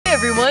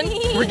everyone,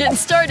 we're getting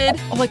started.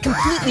 Oh, I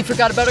completely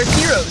forgot about our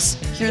heroes.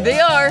 Here they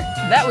are.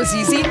 That was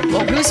easy.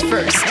 Well, who's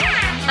first?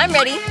 I'm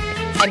ready.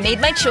 I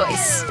made my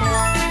choice.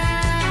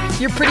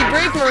 You're pretty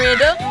brave,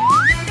 Miranda.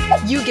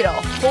 You get a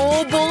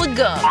whole bowl of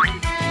gum.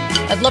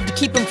 I'd love to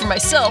keep them for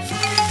myself,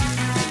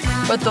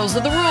 but those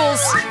are the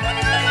rules.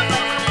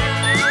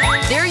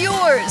 They're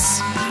yours.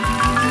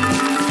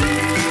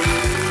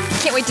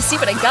 Can't wait to see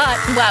what I got.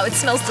 Wow, it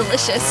smells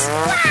delicious.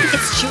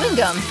 It's chewing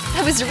gum.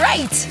 I was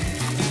right.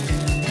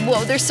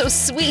 Whoa, they're so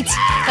sweet.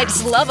 I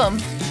just love them.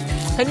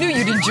 I knew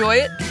you'd enjoy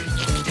it.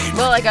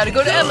 Well, I gotta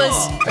go to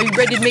Emma's. Are you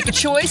ready to make a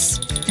choice?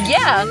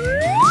 Yeah.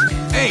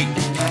 Hey!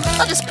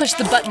 I'll just push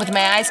the button with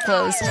my eyes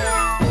closed.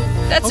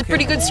 That's a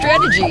pretty good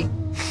strategy.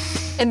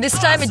 And this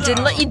time it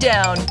didn't let you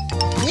down.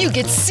 You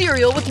get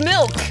cereal with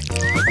milk.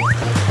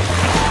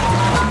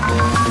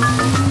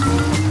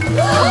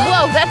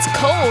 Whoa, that's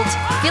cold.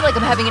 I feel like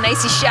I'm having an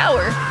icy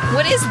shower.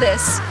 What is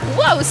this?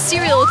 Whoa,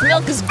 cereal with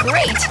milk is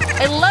great.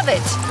 I love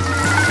it.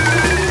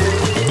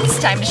 It's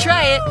time to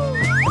try it.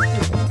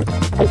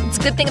 It's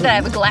a good thing that I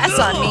have a glass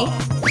on me.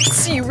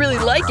 So you really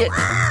like it.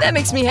 That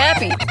makes me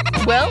happy.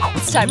 Well,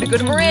 it's time to go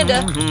to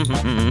Miranda.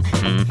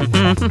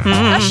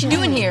 How's she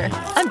doing here?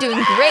 I'm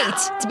doing great.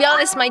 To be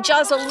honest, my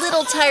jaw's a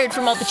little tired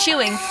from all the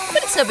chewing,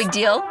 but it's no big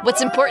deal.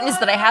 What's important is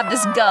that I have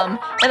this gum,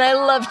 and I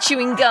love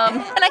chewing gum,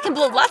 and I can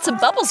blow lots of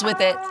bubbles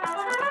with it.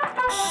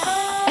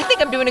 I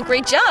think I'm doing a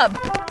great job.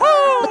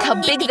 Look how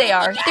big they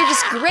are. They're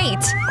just great.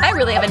 I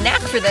really have a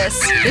knack for this.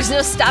 There's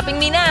no stopping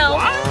me now.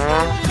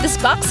 This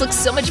box looks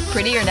so much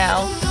prettier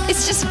now.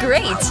 It's just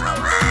great.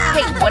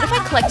 Hey, what if I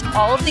collect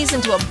all of these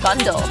into a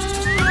bundle?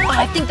 Oh,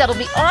 I think that'll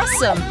be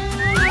awesome.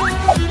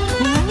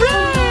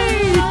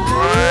 Hooray!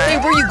 Hey,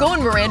 where are you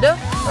going, Miranda?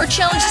 Our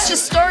challenge has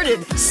just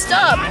started.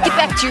 Stop! Get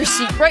back to your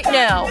seat right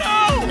now.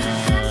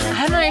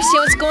 I don't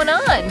understand what's going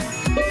on.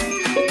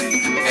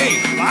 Hey,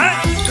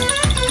 what?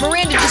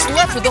 Miranda just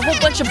left with a whole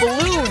bunch of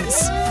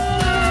balloons.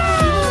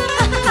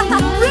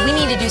 We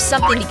need to do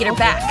something to get her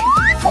back.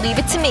 Leave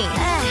it to me.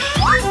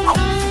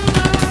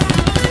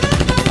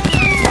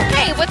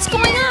 Hey, what's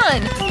going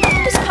on?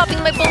 Who's popping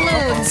my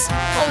balloons?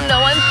 Oh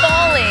no, I'm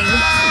falling.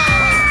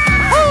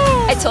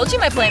 I told you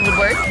my plan would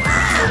work.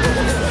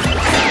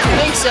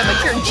 Thanks, Emma.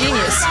 You're a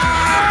genius.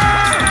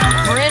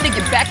 Miranda,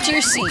 get back to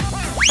your seat.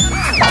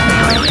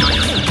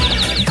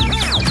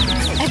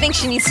 I think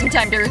she needs some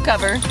time to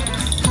recover.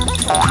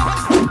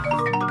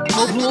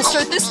 Well, who will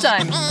start this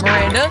time?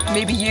 Miranda,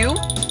 maybe you?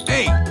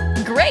 Hey!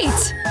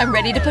 Great! I'm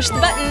ready to push the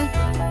button.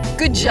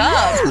 Good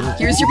job!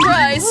 Here's your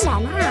prize!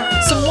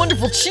 Some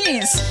wonderful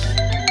cheese!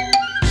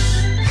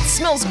 It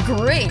smells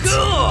great!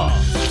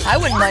 I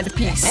wouldn't mind a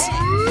piece.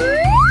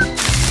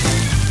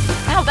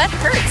 Ow, that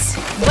hurts!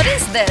 What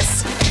is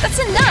this? That's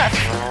enough!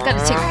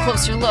 Gotta take a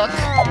closer look.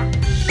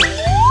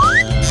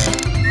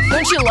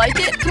 Don't you like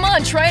it? Come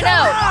on, try it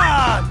out!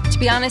 To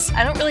be honest,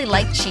 I don't really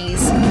like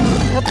cheese.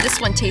 I hope this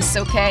one tastes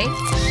okay.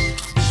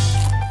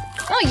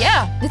 Oh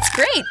yeah, it's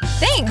great!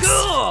 Thanks!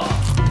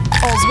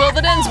 All's well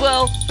that ends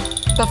well.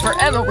 But for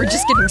Emma, we're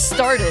just getting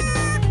started.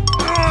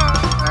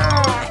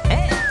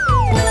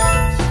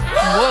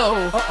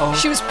 Whoa,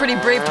 she was pretty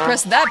brave to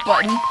press that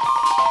button.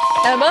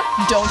 Emma,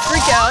 don't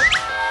freak out.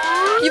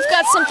 You've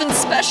got something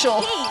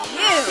special.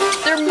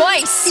 They're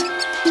mice.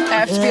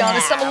 I have to be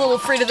honest, I'm a little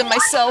afraid of them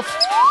myself.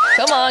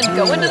 Come on,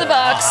 go into the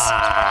box.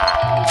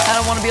 I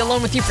don't want to be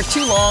alone with you for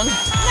too long.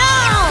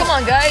 Come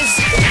on, guys.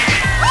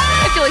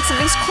 I feel like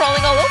something's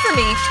crawling all over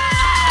me.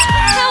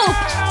 Help!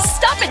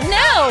 Stop it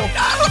now!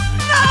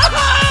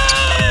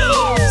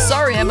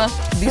 Sorry, Emma.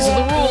 These are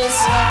the rules.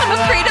 I'm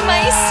afraid of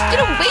mice!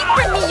 Get away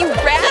from me, you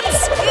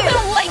rats! I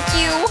don't like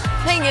you!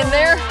 Hang in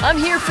there. I'm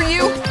here for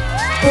you.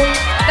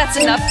 That's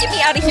enough. Get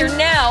me out of here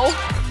now!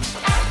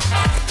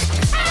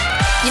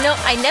 You know,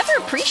 I never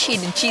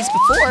appreciated cheese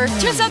before.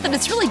 Turns out that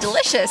it's really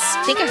delicious.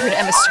 I think I heard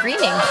Emma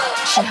screaming.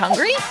 Is she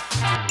hungry?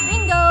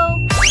 Bingo!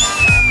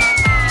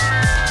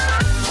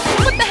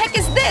 What the heck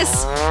is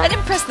this? I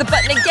didn't press the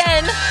button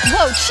again.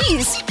 Whoa,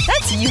 cheese!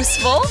 That's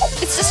useful.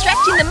 It's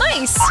distracting the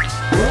mice.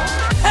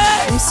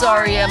 I'm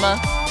sorry, Emma.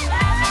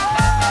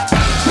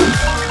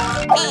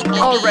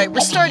 All right,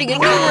 we're starting a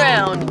new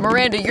round.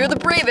 Miranda, you're the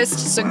bravest,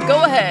 so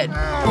go ahead.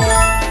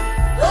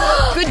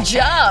 Good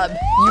job.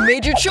 You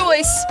made your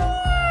choice.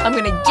 I'm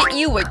gonna get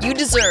you what you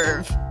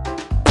deserve.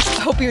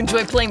 I hope you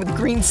enjoy playing with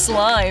green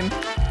slime.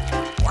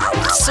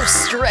 It's so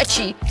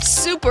stretchy.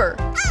 Super.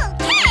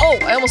 Oh,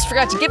 I almost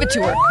forgot to give it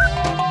to her.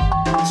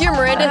 Here,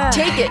 Miranda,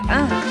 take it.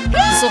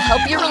 This'll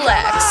help you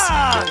relax.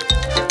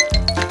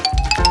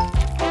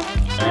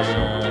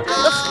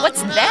 Look,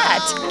 what's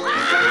that?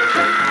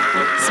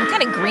 Some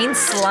kind of green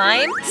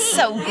slime?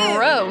 So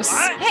gross.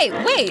 Hey,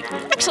 wait.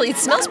 Actually, it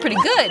smells pretty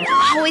good.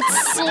 Oh,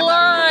 it's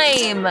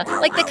slime.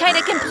 Like the kind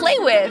I can play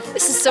with.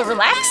 This is so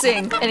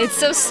relaxing. And it's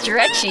so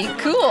stretchy.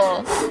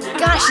 Cool.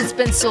 Gosh, it's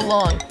been so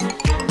long.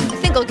 I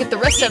think I'll get the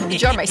rest out of the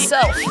jar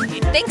myself.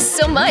 Thanks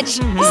so much.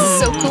 This is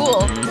so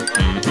cool.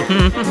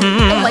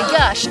 Oh my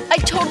gosh, I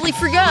totally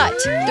forgot.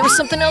 There was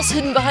something else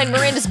hidden behind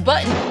Miranda's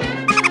button.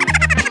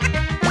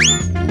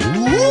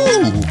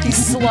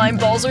 These slime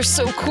balls are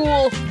so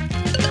cool.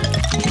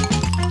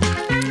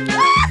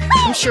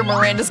 I'm sure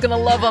Miranda's gonna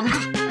love them.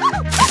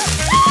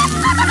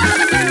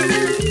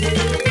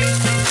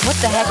 What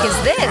the heck is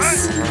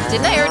this?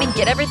 Didn't I already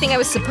get everything I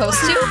was supposed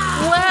to?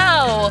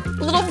 Wow!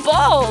 Little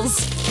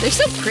balls! They're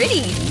so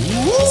pretty.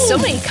 So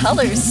many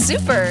colors.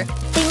 Super!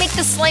 They make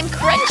the slime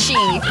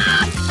crunchy.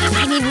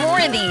 I need more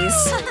of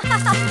these.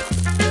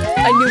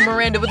 I knew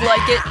Miranda would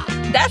like it.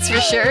 That's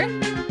for sure.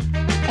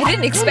 I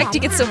didn't expect to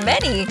get so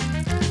many.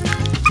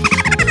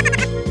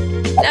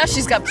 Now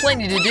she's got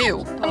plenty to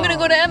do. I'm gonna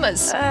go to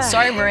Emma's.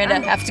 Sorry, Miranda.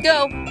 Have to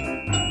go.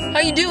 How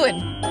you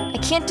doing? I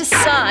can't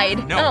decide.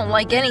 I don't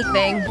like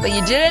anything. But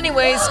you did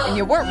anyways, and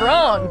you weren't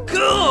wrong.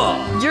 Cool!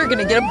 You're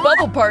gonna get a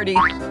bubble party.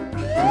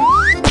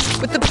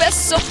 With the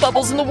best soap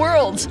bubbles in the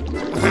world.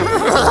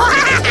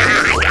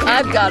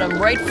 I've got them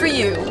right for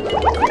you.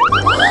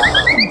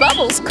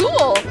 Bubbles,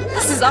 cool.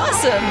 This is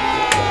awesome.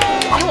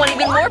 I want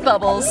even more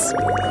bubbles.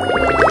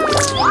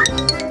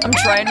 I'm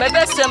trying my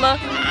best, Emma.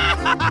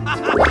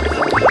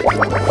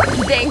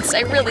 Thanks,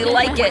 I really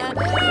like it.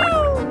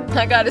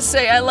 I gotta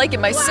say, I like it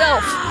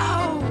myself.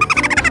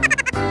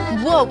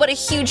 Whoa, what a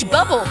huge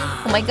bubble.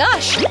 Oh my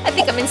gosh, I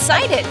think I'm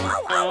inside it.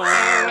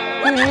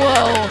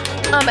 Whoa,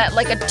 I'm at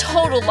like a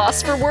total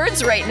loss for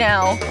words right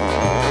now.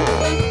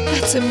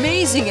 That's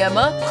amazing,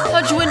 Emma.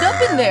 How'd you end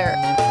up in there?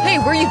 Hey,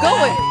 where are you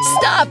going?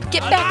 Stop,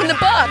 get back in the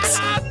box.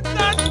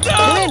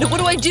 Miranda, what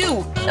do I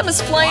do?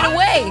 Emma's flying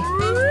away.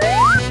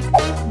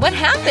 What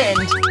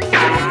happened?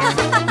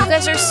 You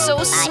guys are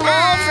so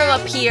small from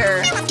up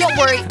here. Don't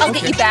worry, I'll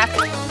get you back.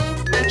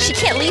 She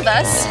can't leave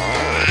us.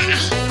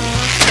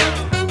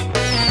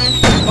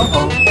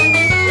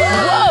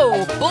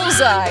 Whoa!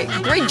 Bullseye!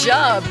 Great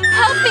job!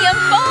 Help me, I'm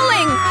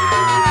falling!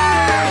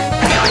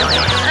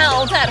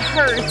 Ow, that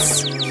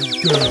hurts.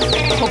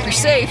 Hope you're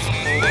safe.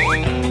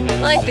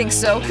 I think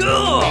so.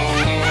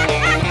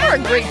 You're a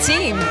great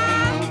team.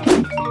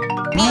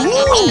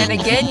 And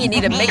again, you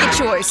need to make a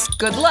choice.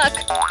 Good luck.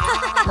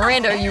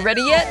 Miranda, are you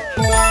ready yet?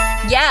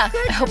 Yeah,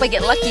 I hope I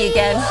get lucky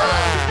again.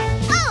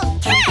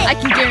 I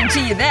can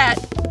guarantee you that.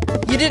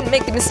 You didn't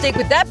make a mistake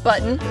with that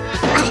button.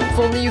 If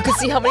only you could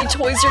see how many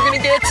toys you're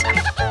gonna get.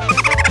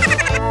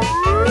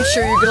 I'm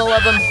sure you're gonna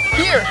love them.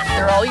 Here,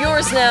 they're all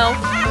yours now.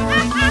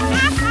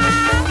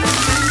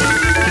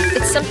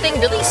 It's something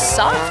really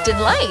soft and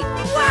light.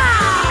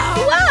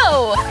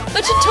 Wow!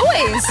 Bunch of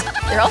toys.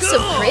 They're all so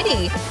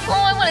pretty. Oh,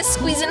 I want to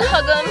squeeze and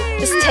hug them.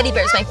 This teddy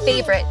bear's my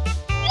favorite.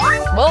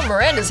 Well,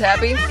 Miranda's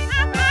happy.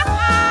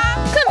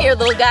 Come here,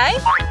 little guy.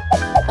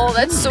 Oh,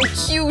 that's so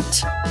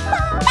cute.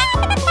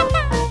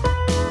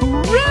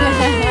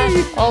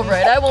 All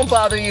right, I won't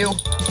bother you.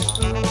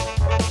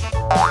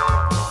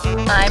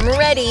 I'm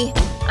ready.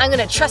 I'm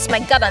gonna trust my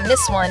gut on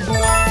this one.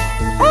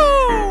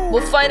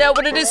 We'll find out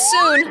what it is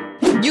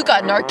soon. You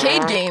got an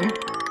arcade game.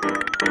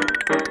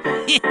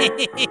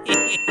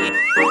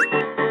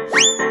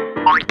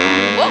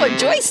 Whoa, a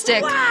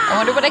joystick! I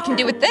wonder what I can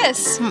do with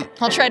this.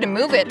 I'll try to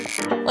move it.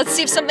 Let's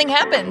see if something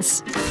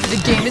happens. The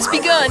game has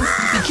begun.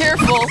 Be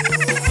careful.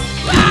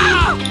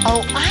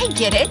 Oh, I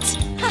get it.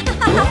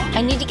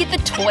 I need to get the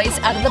toys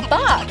out of the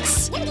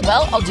box.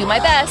 Well, I'll do my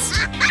best.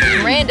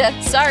 Miranda,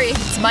 sorry,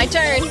 it's my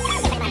turn.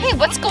 Hey,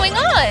 what's going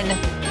on?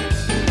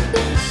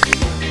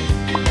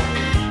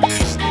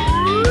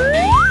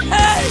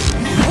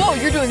 Whoa,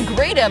 you're doing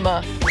great,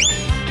 Emma.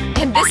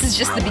 And this is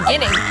just the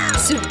beginning.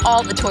 Soon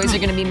all the toys are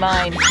gonna be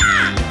mine.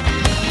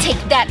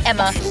 Take that,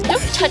 Emma.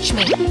 Don't touch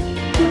me.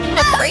 I'm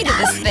afraid of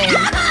this thing.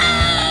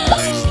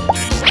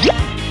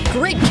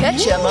 Great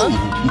catch, Emma.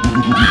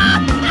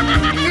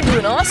 You're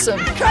doing awesome.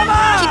 Come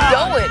on! Keep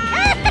going.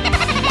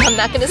 I'm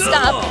not gonna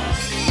stop.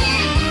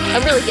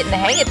 I'm really getting the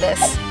hang of this.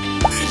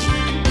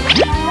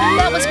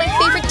 That was my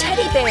favorite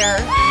teddy bear.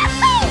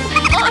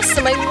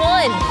 Awesome, I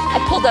won.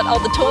 I pulled out all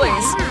the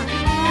toys.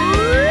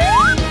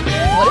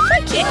 What if I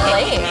keep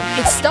playing?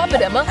 Hey, stop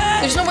it, Emma.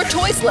 There's no more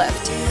toys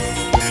left.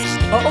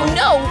 Oh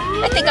no,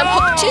 I think I'm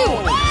hooked too.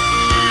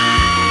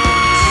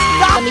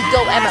 Let me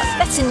go, Emma.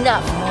 That's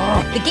enough.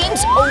 The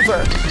game's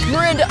over.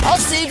 Miranda, I'll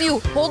save you.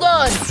 Hold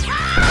on.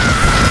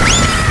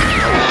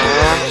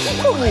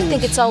 Ooh, I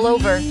think it's all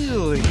over.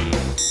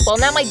 Well,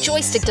 now my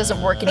joystick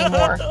doesn't work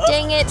anymore.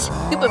 Dang it.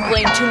 You've been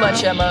playing too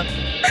much, Emma.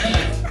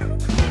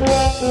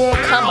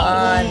 Come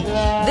on.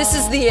 This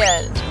is the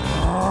end.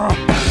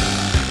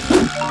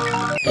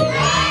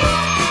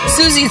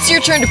 Susie, it's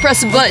your turn to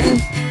press a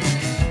button.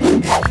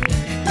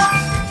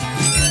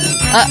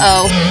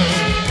 Uh-oh.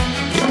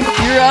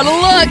 You're out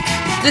of luck.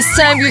 This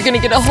time you're gonna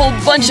get a whole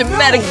bunch of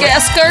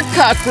Madagascar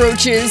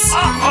cockroaches.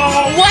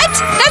 What?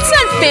 That's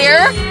not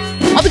fair.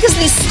 All because of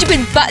these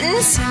stupid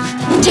buttons?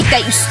 Take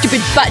that, you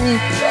stupid button.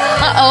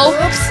 Uh-oh.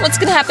 What's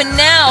gonna happen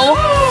now?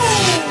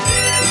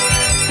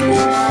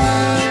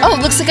 Oh,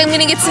 looks like I'm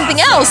gonna get something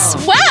else.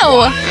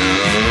 Wow!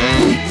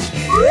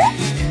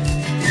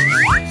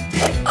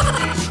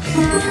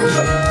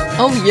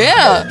 Oh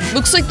yeah!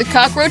 Looks like the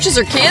cockroaches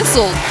are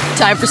canceled.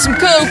 Time for some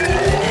Coke.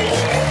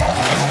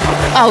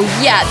 Oh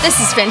yeah, this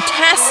is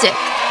fantastic.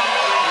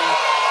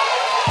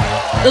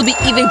 It'll be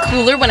even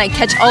cooler when I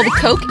catch all the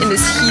Coke in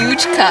this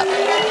huge cup.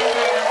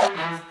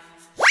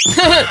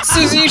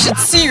 Susie, you should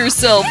see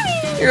yourself.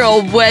 You're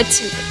all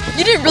wet.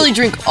 You didn't really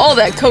drink all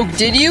that Coke,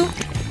 did you?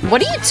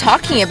 What are you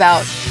talking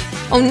about?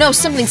 Oh no,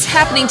 something's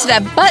happening to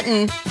that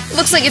button. It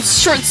looks like it's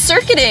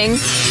short-circuiting.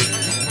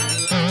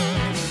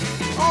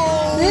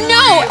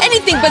 No,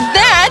 anything but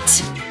that!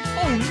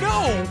 Oh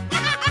no!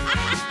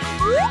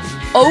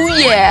 Oh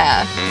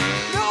yeah!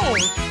 No!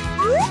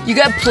 You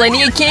got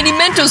plenty of Candy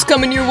Mentos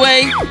coming your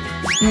way.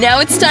 Now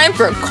it's time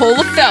for a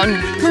cola fountain.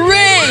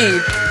 Hooray!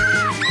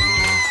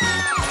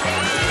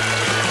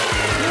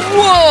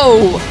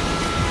 Whoa!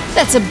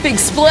 That's a big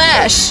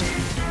splash.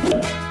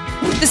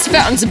 This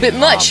fountain's a bit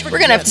much. We're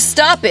gonna have to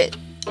stop it.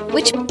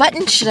 Which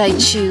button should I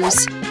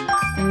choose?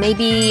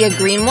 Maybe a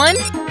green one?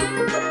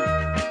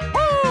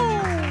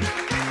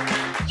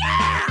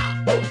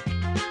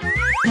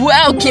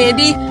 Wow,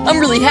 Candy! I'm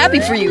really happy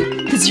for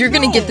you, because you're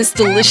gonna get this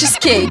delicious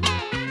cake.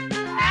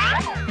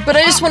 But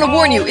I just want to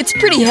warn you, it's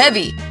pretty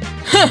heavy.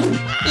 Huh!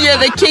 Yeah,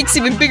 that cake's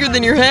even bigger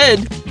than your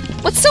head.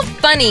 What's so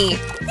funny?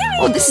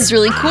 Oh, this is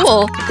really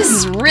cool. This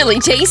is really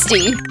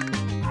tasty.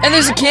 And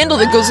there's a candle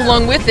that goes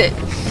along with it.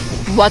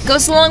 What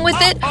goes along with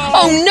it?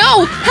 Oh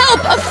no!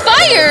 Help! A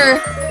fire!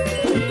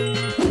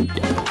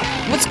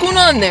 What's going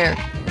on there?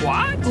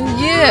 What? Oh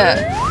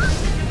yeah.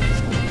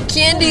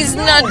 Candy's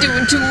not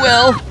doing too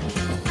well.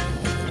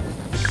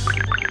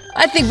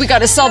 I think we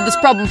gotta solve this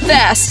problem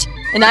fast.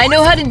 And I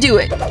know how to do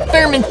it.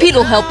 Fireman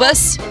Pete'll help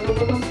us.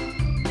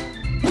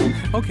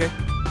 Okay.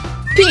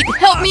 Pete,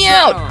 help me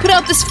out! Put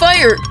out this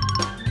fire!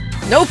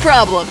 No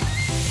problem.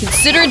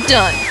 Consider it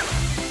done.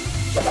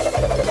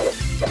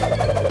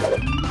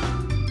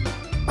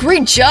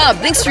 Great job!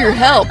 Thanks for your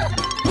help.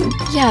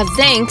 Yeah,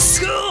 thanks.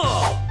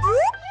 Cool.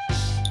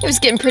 It was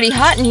getting pretty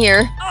hot in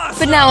here,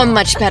 but now I'm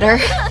much better.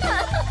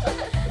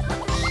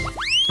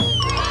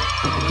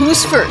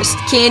 Who's first,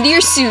 Candy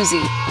or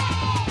Susie?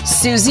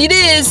 Susie it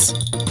is!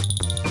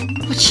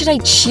 What should I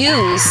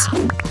choose?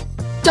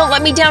 Don't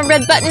let me down,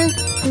 red button!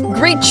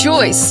 Great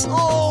choice!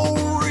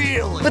 Oh,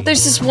 really? But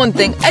there's just one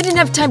thing. I didn't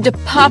have time to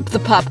pop the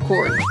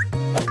popcorn.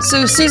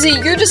 So, Susie,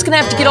 you're just gonna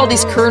have to get all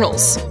these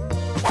kernels.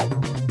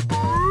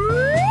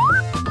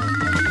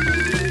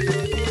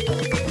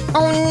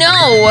 Oh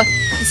no!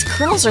 These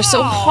kernels are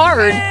so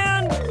hard.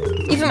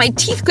 Even my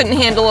teeth couldn't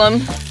handle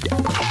them.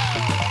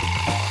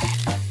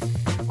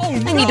 Oh,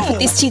 no. I need to put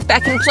these teeth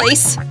back in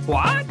place.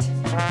 What?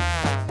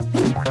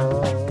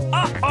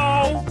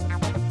 Uh-oh.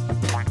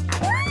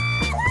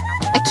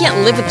 I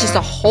can't live with just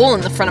a hole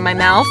in the front of my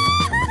mouth.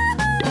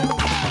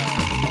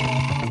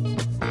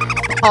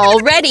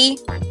 All ready.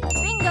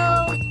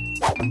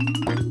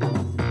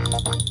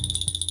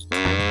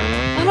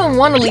 I don't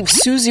want to leave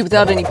Susie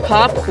without any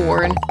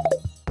popcorn.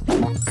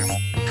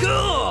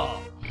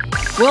 Cool.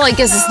 Well, I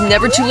guess it's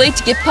never too late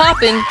to get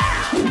popping.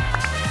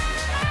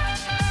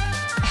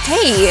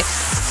 Hey,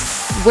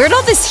 where'd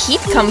all this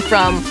heat come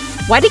from?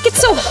 Why'd it get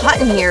so hot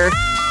in here?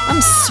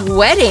 I'm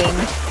sweating.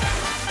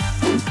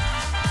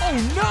 Oh,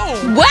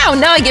 no. Wow,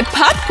 now I get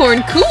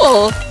popcorn.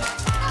 Cool.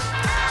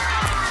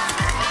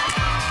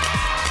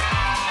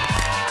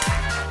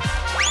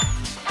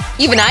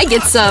 Even I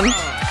get some.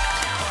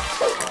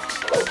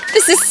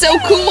 This is so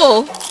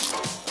cool.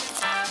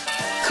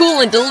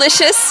 Cool and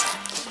delicious.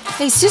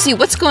 Hey, Susie,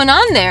 what's going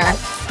on there?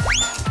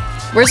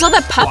 Where's all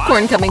that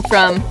popcorn coming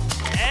from?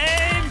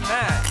 Amen.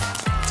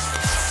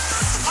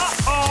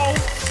 Uh-oh.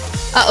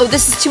 Uh-oh,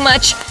 this is too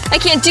much. I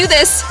can't do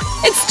this.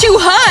 It's too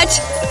hot.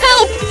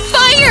 Help!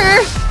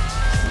 Fire!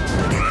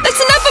 That's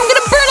enough! I'm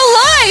gonna burn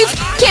alive!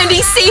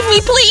 Candy, save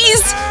me,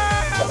 please!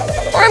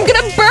 Or I'm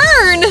gonna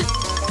burn!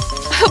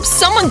 I hope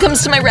someone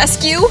comes to my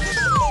rescue.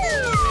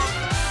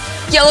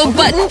 Yellow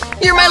button,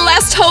 you're my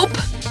last hope.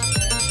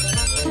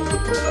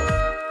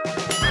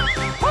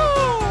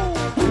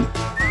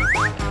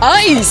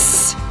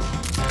 Ice!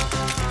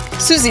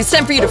 Susie, it's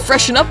time for you to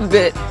freshen up a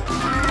bit.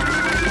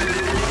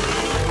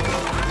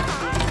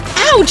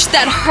 Ouch,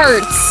 that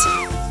hurts!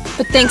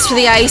 But thanks for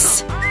the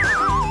ice.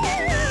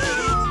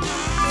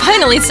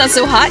 Finally, it's not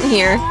so hot in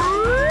here.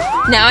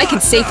 Now I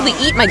can safely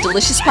eat my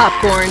delicious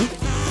popcorn.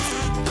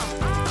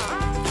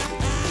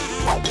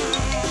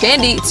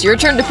 Candy, it's your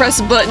turn to press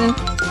a button.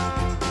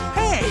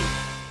 Hey.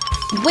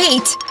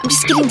 Wait, I'm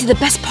just getting to the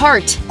best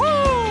part.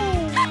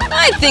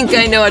 I think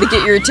I know how to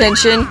get your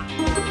attention.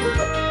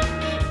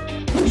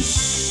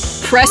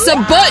 Press a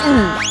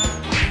button!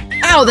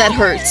 Ow, that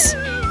hurts.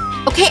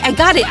 Okay, I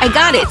got it, I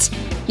got it.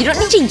 You don't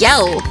need to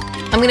yell.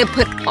 I'm gonna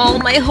put all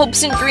my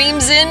hopes and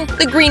dreams in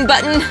the green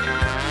button.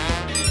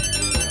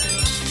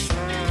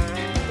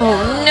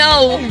 Oh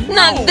no,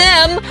 not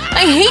them!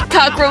 I hate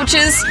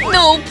cockroaches!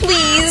 No,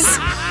 please!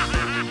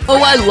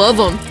 Oh, I love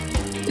them.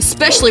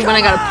 Especially when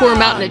I gotta pour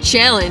them out in a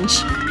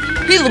challenge.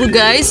 Hey, little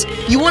guys,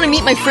 you wanna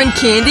meet my friend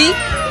Candy?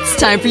 It's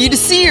time for you to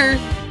see her.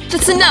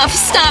 That's enough,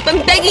 stop,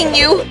 I'm begging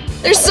you!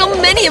 There's so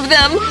many of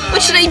them!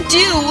 What should I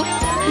do?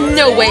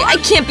 No way, I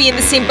can't be in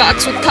the same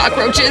box with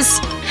cockroaches!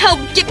 Help,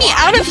 get me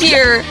out of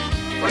here!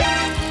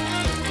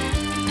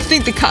 I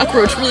think the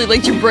cockroach really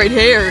liked your bright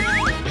hair.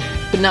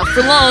 But not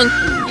for long.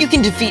 You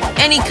can defeat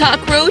any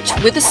cockroach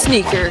with a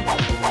sneaker.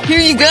 Here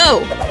you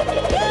go.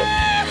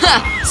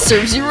 Ha!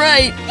 Serves you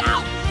right.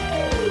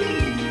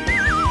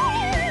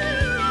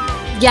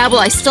 Yeah, well,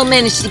 I still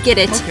managed to get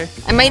it. Okay.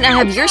 I might not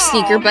have your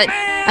sneaker, but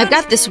I've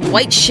got this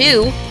white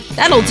shoe.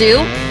 That'll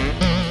do.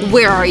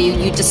 Where are you,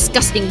 you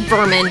disgusting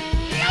vermin?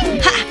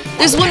 Ha!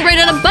 There's one right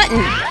on a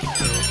button.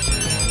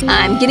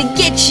 I'm gonna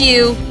get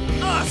you.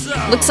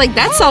 Awesome. Looks like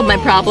that solved my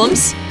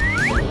problems.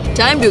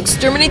 Time to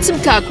exterminate some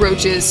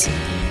cockroaches.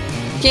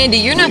 Candy,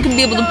 you're not gonna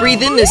be able to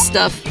breathe in this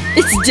stuff.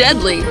 It's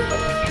deadly.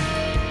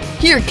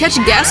 Here, catch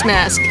a gas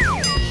mask.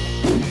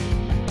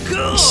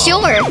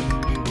 Sure.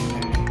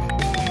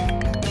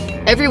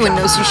 Everyone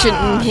knows you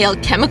shouldn't inhale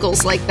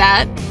chemicals like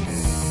that.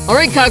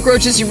 Alright,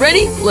 cockroaches, you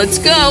ready? Let's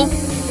go!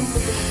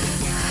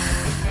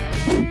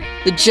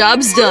 The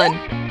job's done.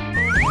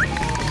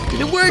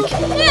 Did it work?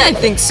 Yeah, I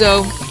think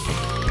so.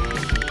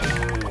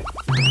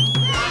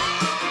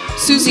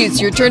 Susie, it's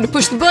your turn to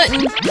push the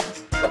button.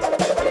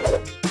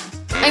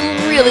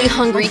 I'm really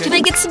hungry. Can I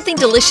get something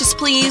delicious,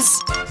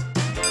 please?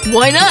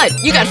 Why not?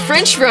 You got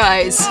French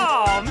fries!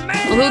 Oh,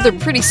 man. Although they're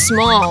pretty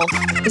small.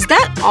 Is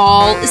that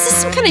all? Is this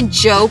some kind of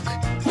joke?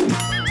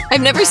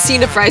 I've never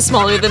seen a fry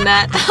smaller than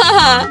that.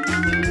 Haha!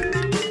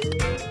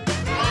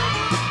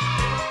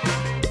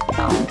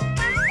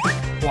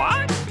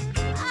 What?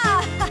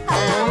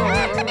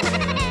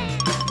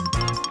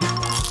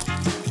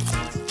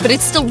 But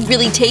it's still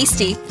really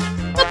tasty.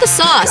 Not the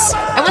sauce.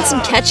 I want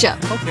some ketchup.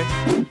 Okay.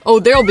 Oh,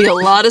 there'll be a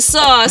lot of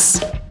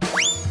sauce.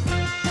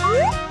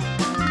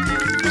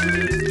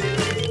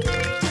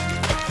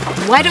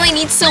 Why do I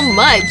need so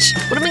much?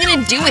 What am I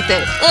gonna do with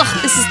it?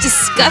 Ugh, this is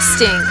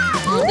disgusting.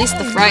 Well, at least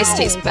the fries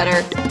taste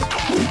better.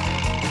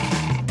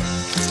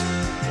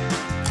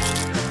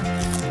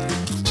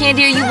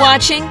 Candy, are you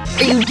watching?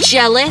 Are you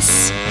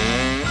jealous?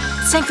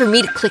 It's time for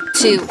me to click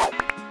too.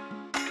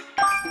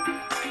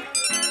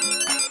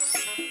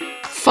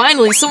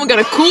 Finally, someone got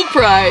a cool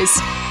prize!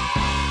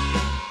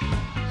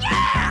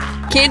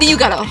 Candy, you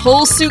got a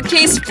whole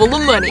suitcase full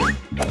of money.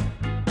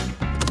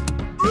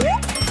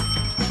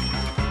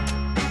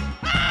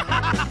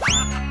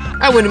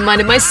 I wouldn't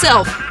mind it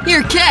myself.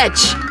 Here,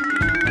 catch!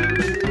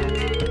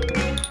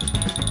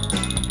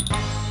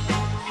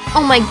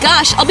 Oh my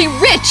gosh, I'll be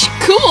rich!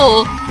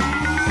 Cool!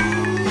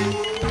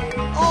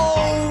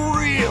 Oh,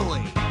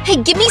 really?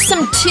 Hey, give me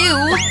some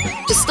too!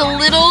 Just a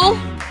little.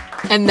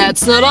 And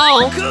that's not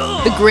all.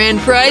 The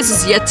grand prize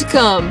is yet to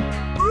come.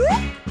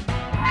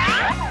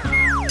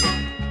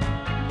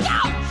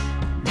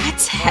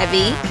 That's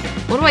heavy.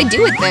 What do I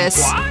do with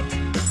this? What?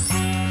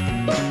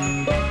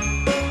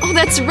 Oh,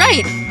 that's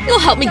right! It'll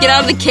help me get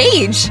out of the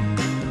cage!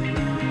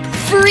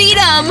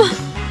 Freedom!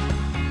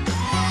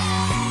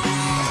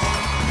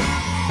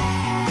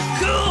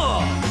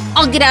 Cool.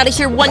 I'll get out of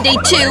here one day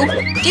too!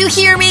 Do you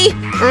hear me?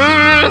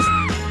 Yeah,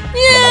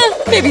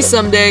 maybe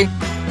someday.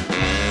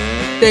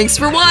 Thanks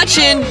for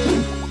watching!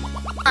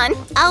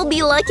 I'll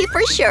be lucky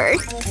for sure.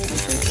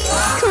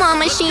 Come on,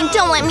 machine,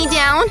 don't let me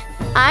down.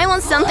 I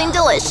want something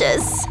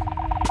delicious.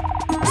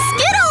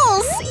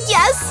 Skittles!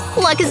 Yes!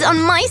 Luck is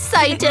on my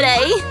side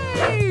today.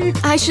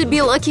 I should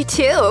be lucky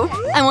too.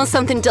 I want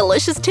something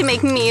delicious to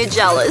make me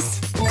jealous.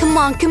 Come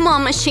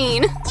on,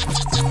 machine.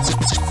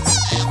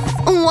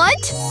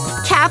 What?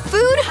 Cat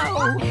food?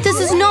 This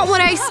is not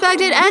what I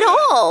expected at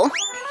all.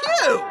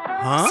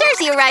 Huh? Serves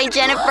you right,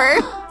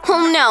 Jennifer.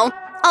 Oh no,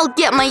 I'll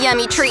get my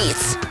yummy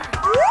treats.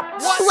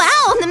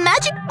 Wow, the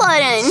magic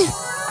button.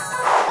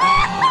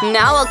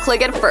 Now I'll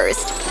click it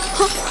first.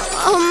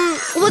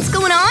 What's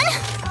going on?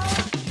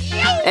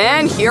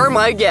 And here are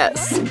my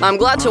guests. I'm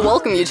glad to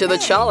welcome you to the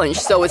challenge,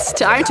 so it's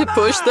time to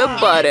push the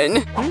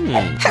button.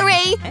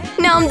 Hooray!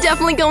 Now I'm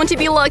definitely going to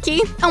be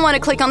lucky. I want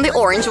to click on the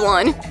orange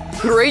one.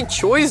 Great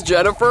choice,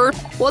 Jennifer.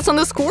 What's on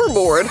the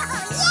scoreboard?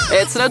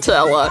 It's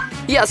Nutella.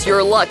 Yes,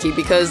 you're lucky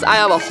because I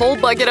have a whole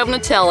bucket of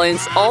Nutella and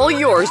it's all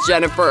yours,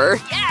 Jennifer.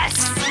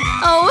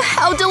 Oh,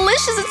 how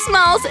delicious it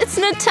smells! It's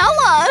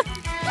Nutella!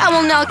 I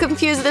will not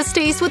confuse this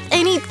taste with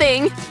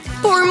anything.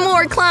 For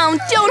more, clown,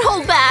 don't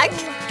hold back!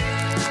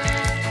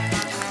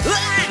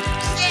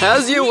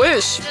 As you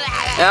wish.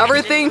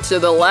 Everything to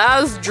the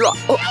last drop.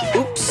 Oh,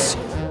 oops.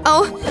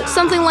 Oh,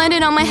 something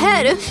landed on my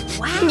head.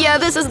 Yeah,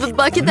 this is the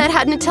bucket that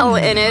had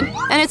Nutella in it.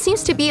 And it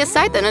seems to be a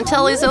sight that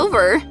Nutella is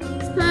over.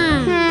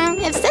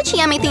 If such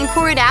yummy thing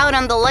poured out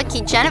on the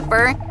lucky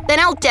Jennifer, then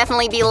I'll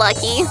definitely be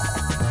lucky.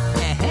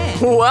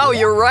 Wow,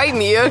 you're right,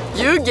 Mia.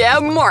 You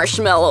get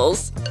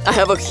marshmallows. I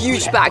have a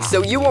huge pack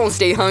so you won't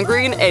stay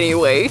hungry in any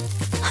way.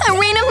 A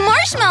rain of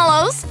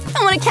marshmallows!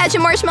 I want to catch a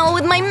marshmallow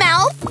with my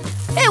mouth.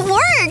 It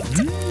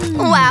worked!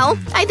 Wow,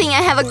 I think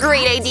I have a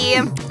great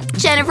idea.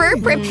 Jennifer,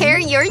 prepare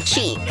your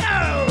cheek.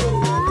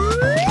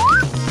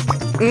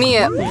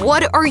 Mia,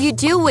 what are you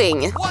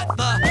doing?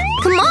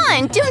 Come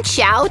on, don't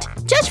shout.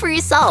 Judge for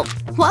yourself.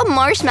 What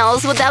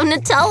marshmallows without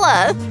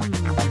Nutella?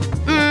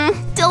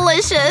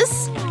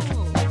 Delicious.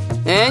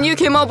 And you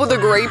came up with a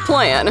great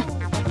plan.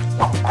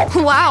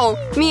 Wow,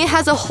 Mia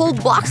has a whole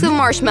box of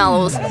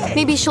marshmallows.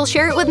 Maybe she'll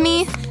share it with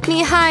me?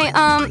 Mia, hi,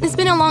 it's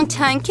been a long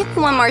time. Give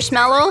me one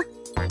marshmallow.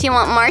 Do you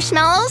want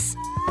marshmallows?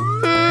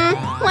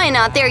 Why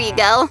not? There you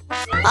go.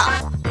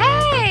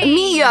 Hey!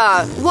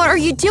 Mia, what are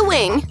you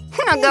doing?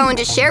 I'm not going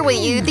to share with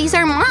you. These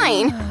are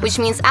mine, which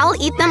means I'll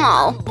eat them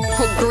all.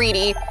 Oh,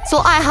 greedy. So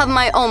I have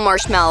my own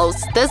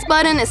marshmallows. This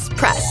button is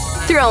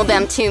pressed. Throw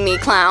them to me,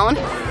 clown.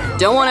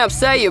 Don't want to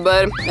upset you,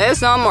 but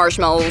it's not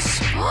marshmallows.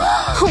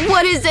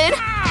 What is it?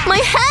 My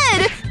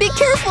head! Be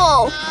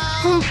careful!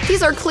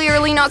 These are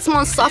clearly not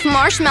small soft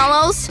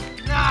marshmallows.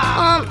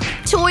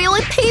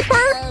 Toilet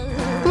paper?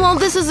 Well,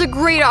 this is a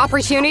great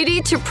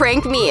opportunity to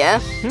prank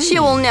Mia. She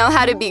will know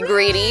how to be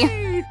greedy.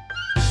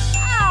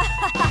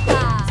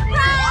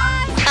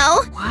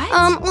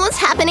 Oh, what's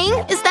happening?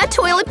 Is that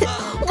toilet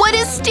what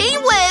is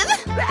stained with?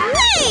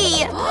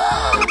 Hey!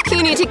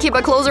 You need to keep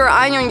a closer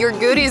eye on your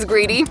goodies,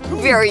 Greedy.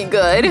 Very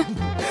good.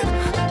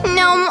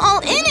 Now I'm all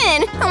in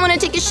it. I want to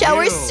take a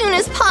shower as soon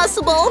as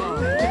possible.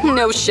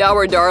 No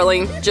shower,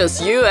 darling.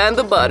 Just you and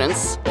the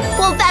buttons.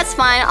 Well, that's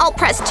fine. I'll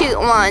press 2 at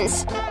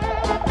once.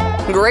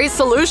 Great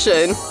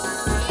solution.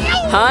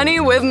 Honey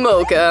with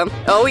mocha.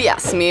 Oh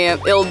yes, Mia.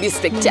 It'll be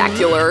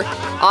spectacular.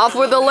 Off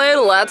with the lid,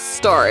 let's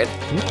start.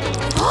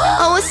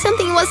 Oh,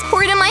 something was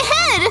poured in my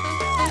head!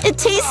 It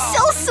tastes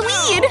so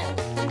sweet!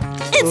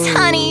 It's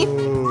honey!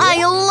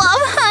 I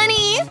love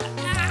honey!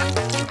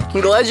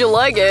 I'm glad you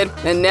like it.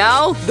 And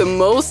now, the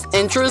most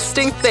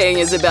interesting thing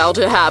is about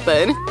to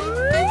happen.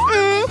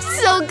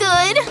 So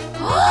good!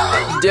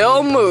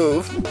 Don't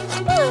move!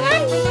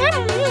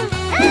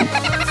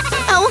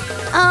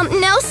 Oh,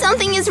 now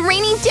something is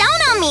raining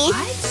down on me!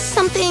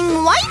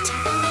 Something white?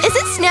 Is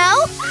it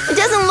snow? It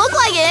doesn't look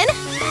like it!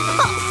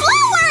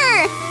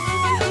 Flour!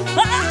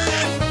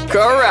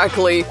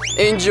 Correctly.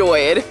 Enjoy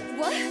it.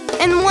 What?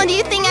 And what do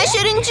you think I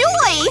should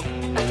enjoy?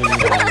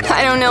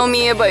 I don't know,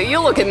 Mia, but you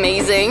look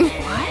amazing.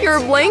 What? You're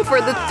blank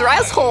for the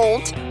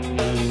threshold.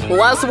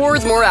 Less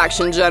words, more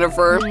action,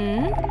 Jennifer.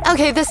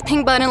 Okay, this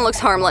pink button looks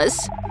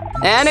harmless.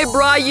 And it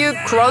brought you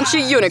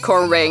crunchy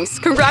unicorn rings.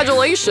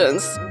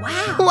 Congratulations.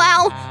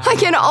 Wow, I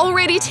can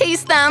already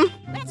taste them.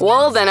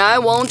 Well, then I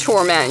won't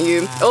torment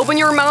you. Open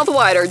your mouth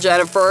wider,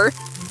 Jennifer.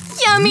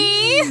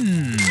 Yummy!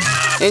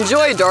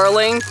 Enjoy,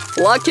 darling.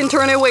 Luck can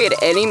turn away at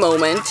any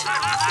moment.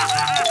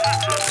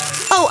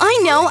 Oh,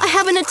 I know. I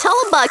have a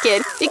Nutella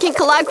bucket. You can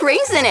collect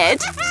rings in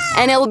it.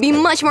 And it'll be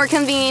much more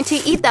convenient to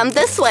eat them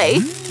this way.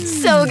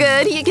 So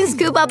good. You can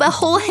scoop up a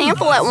whole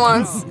handful at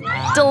once.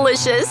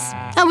 Delicious.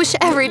 I wish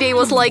every day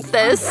was like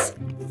this.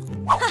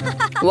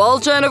 Well,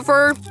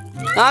 Jennifer,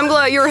 I'm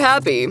glad you're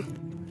happy.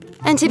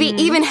 And to be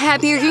even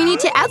happier, you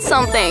need to add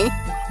something.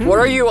 What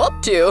are you up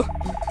to?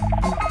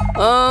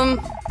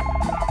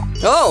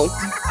 Oh,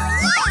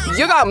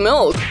 you got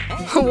milk.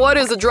 What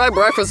is a dry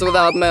breakfast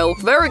without milk?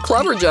 Very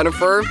clever,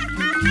 Jennifer.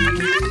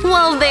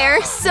 Well,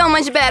 there, so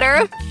much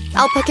better.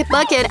 I'll put a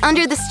bucket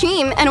under the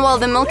stream, and while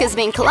the milk is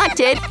being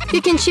collected,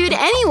 you can chew it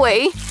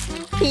anyway.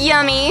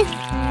 Yummy.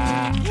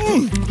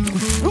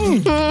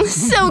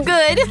 So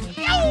good.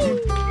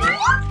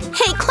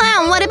 Hey,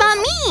 clown, what about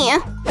me?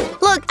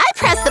 Look, I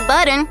pressed the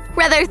button.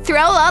 Rather throw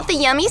out the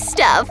yummy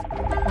stuff.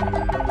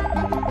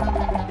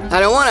 I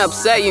don't want to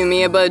upset you,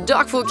 Mia, but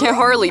dog food can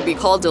hardly be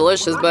called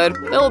delicious, but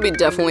it'll be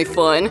definitely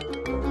fun.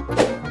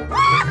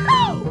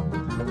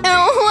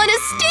 Oh, what a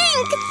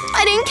stink!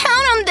 I didn't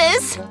count on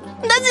this.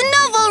 That's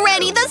enough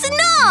already. That's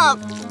enough.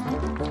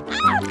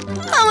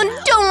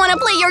 I don't want to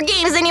play your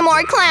games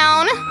anymore,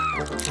 clown.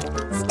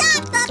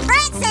 Stop the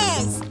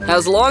presses!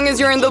 As long as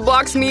you're in the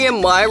box, Mia,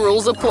 my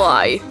rules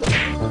apply.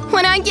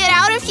 When I get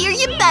out of here,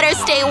 you better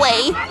stay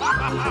away.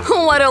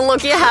 What a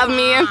look you have,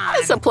 Mia.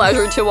 It's a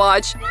pleasure to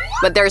watch.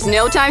 But there's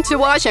no time to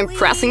watch. I'm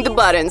pressing the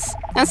buttons.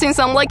 And since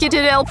I'm lucky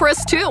today, I'll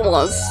press 2 at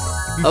once.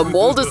 A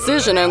bold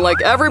decision, and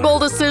like every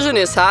bold decision,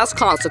 it has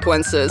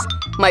consequences.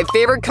 My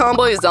favorite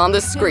combo is on the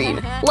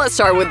screen. Let's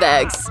start with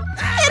eggs.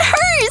 It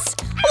hurts!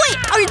 Wait,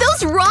 are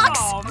those rocks?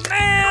 Oh,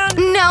 man!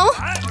 No,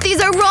 these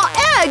are raw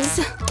eggs.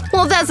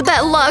 Well, that's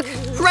bad luck.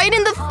 Right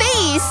in the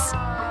face.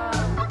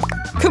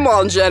 Come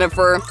on,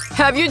 Jennifer.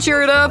 Have you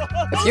cheered up?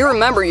 If you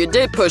remember, you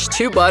did push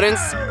 2 buttons.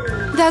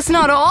 That's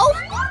not all?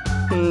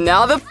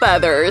 Now the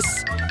feathers.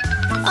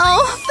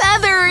 Oh,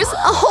 feathers!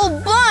 A whole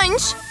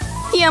bunch!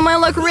 Yeah, my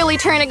luck really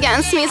turned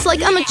against me. It's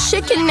like I'm a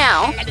chicken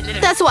now.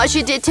 That's what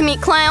you did to me,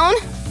 clown.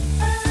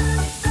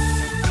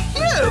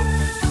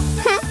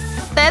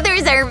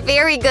 Feathers are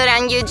very good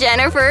on you,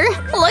 Jennifer.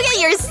 Look at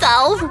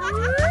yourself.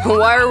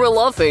 Why are we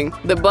laughing?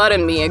 The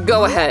button, Mia.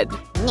 Go ahead.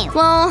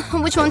 Well,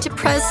 which one to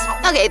press?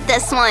 Okay,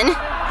 this one.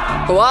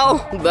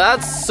 Wow,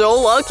 that's so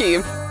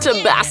lucky.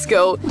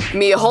 Tabasco.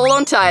 Mia, hold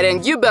on tight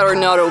and you better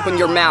not open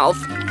your mouth.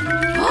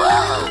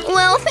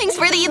 Well, thanks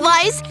for the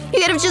advice.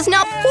 You could have just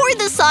not poured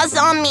the sauce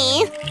on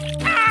me.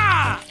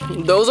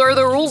 Those are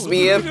the rules,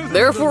 Mia.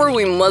 Therefore,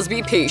 we must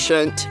be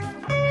patient.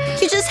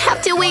 You just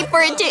have to wait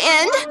for it to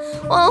end.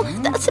 Well,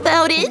 that's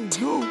about it.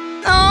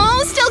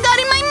 Oh, still got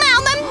it in my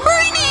mouth. I'm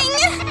burning!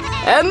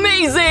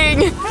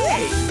 Amazing!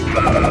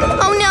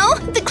 Oh no,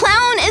 the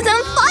clown is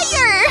on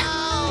fire!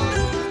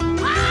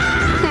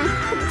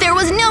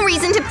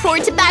 pour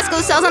Tabasco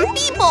sauce on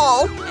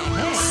people.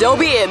 So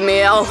be it,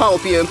 Mia. I'll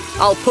help you.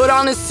 I'll put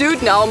on a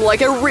suit now. I'm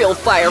like a real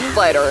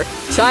firefighter.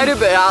 Time to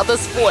put out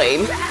this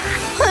flame.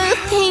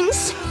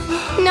 Thanks.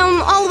 Now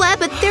I'm all wet,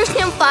 but there's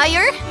no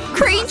fire.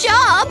 Great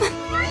job.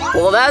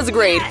 Well, that's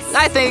great.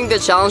 I think the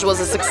challenge was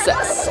a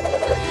success.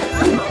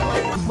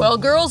 Well,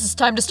 girls, it's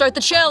time to start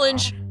the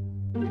challenge.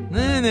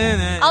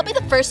 I'll be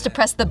the first to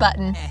press the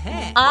button.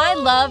 I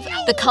love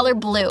the color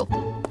blue,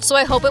 so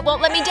I hope it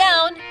won't let me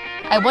down.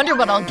 I wonder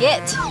what I'll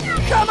get.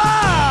 Come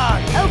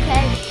on!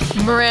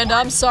 Okay. Miranda,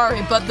 I'm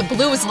sorry, but the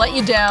blue has let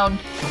you down.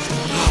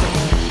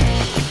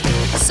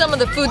 Some of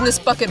the food in this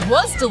bucket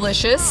was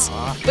delicious,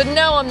 but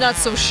now I'm not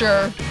so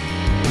sure.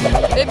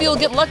 Maybe you'll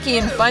get lucky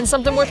and find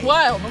something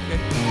worthwhile.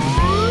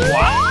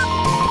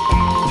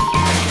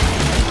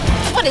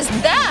 What is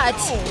that?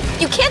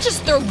 You can't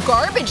just throw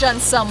garbage on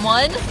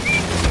someone.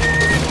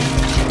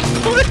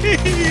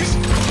 Please!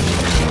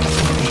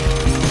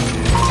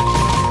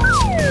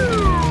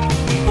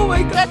 Oh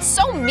my god! That's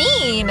so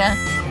mean.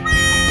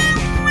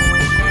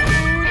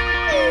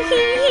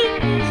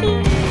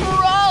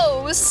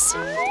 Gross.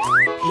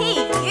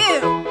 Hey,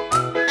 you!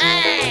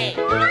 Hey.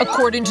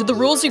 According to the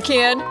rules, you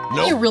can.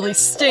 Nope. You really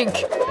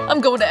stink.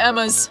 I'm going to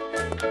Emma's.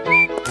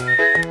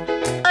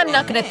 I'm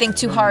not gonna think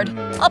too hard.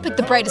 I'll pick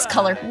the brightest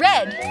color,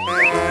 red.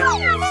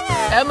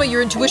 Emma,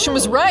 your intuition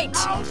was right.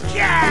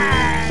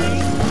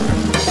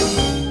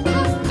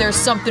 There's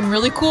something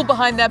really cool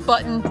behind that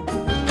button.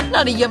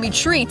 Not a yummy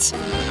treat,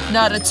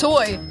 not a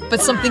toy, but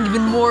something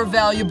even more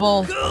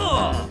valuable.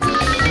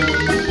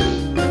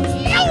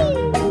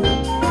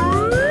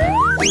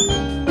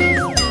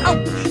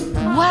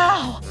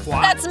 Wow,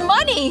 that's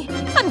money.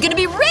 I'm gonna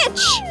be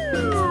rich.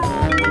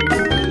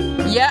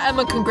 Yeah,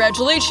 Emma,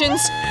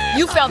 congratulations.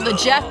 You found the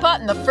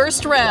jackpot in the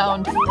first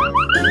round.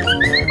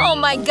 Oh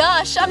my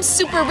gosh, I'm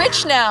super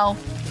rich now.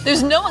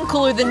 There's no one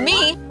cooler than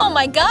me. Oh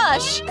my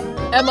gosh.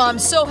 Emma, I'm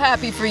so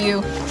happy for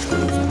you.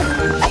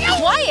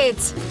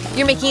 Quiet.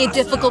 You're making it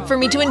difficult for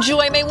me to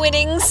enjoy my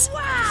winnings.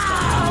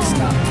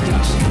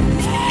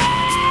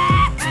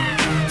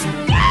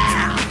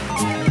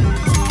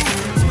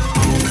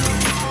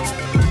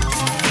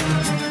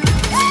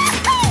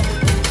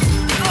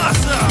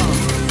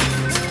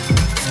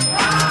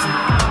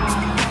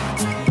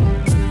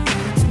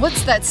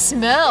 What's that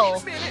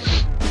smell?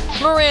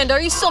 Miranda,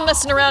 are you still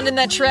messing around in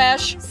that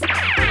trash?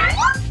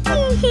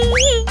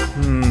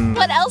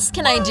 What else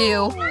can I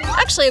do?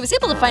 Actually, I was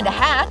able to find a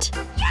hat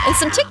and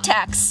some Tic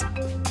Tacs.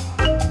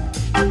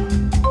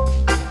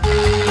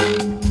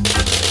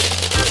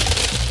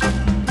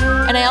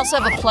 And I also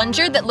have a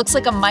plunger that looks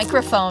like a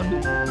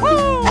microphone.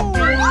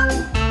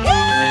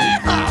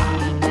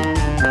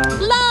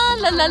 La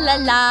la la la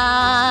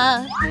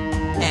la.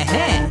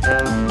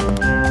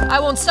 I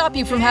won't stop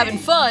you from having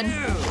fun,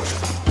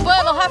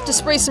 but I'll have to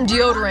spray some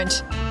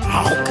deodorant.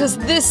 Because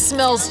this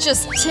smells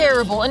just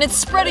terrible and it's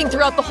spreading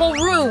throughout the whole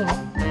room.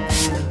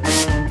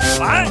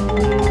 What?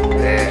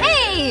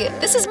 Hey,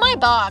 this is my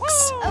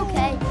box.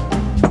 Okay.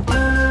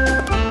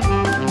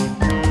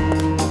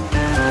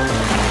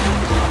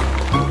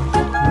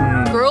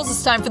 Girls,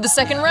 it's time for the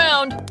second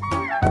round.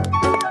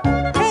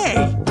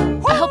 Hey!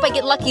 I hope I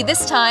get lucky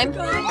this time.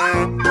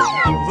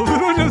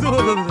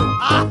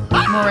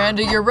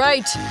 Miranda, you're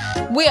right.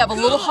 We have a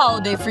little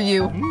holiday for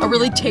you. A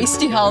really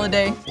tasty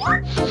holiday.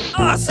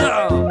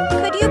 Awesome!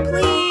 Could you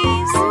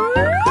please?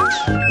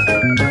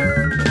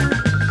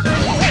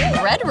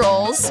 Bread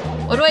rolls?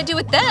 What do I do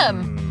with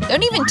them? They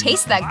don't even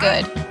taste that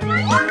good.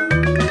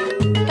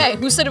 Hey,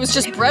 who said it was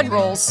just bread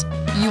rolls?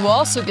 You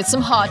also get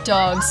some hot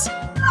dogs.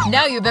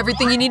 Now you have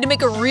everything you need to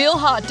make a real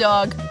hot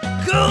dog.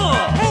 Cool!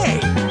 Hey!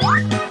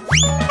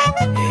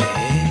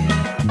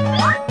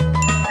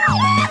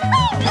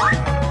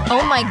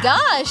 Oh my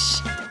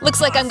gosh! Looks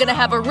like I'm gonna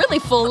have a really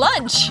full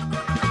lunch.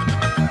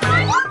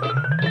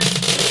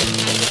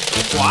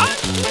 What?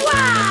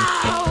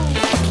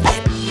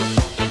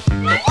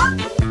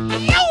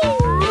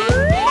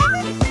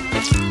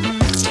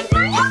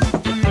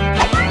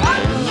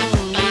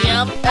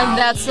 And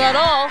that's not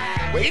all.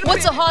 Wait a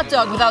What's a hot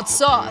dog without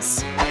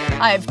sauce?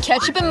 I have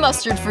ketchup and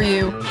mustard for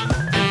you.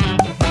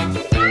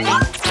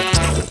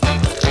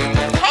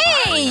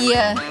 Hey!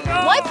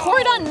 Why pour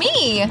it on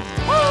me?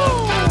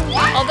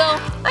 Although,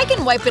 I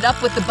can wipe it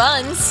up with the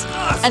buns.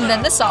 And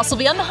then the sauce will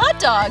be on the hot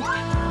dog.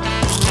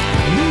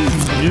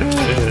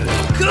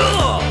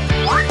 Cool!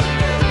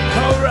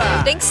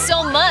 Alright! Thanks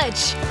so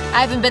much.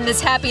 I haven't been this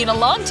happy in a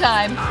long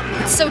time.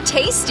 It's so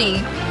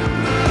tasty.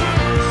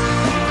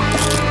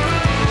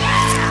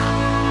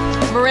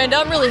 Miranda,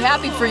 I'm really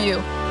happy for you.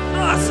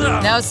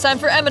 Awesome! Now it's time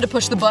for Emma to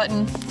push the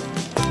button.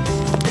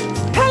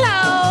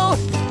 Hello!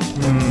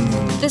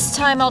 This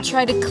time I'll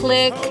try to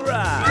click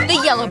Alright! the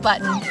yellow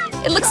button.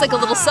 It looks like a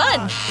little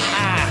sun.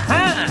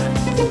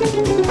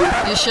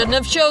 You shouldn't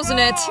have chosen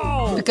it,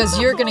 because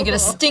you're gonna get a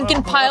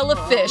stinking pile of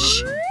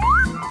fish.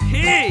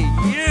 Hey,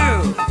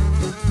 you!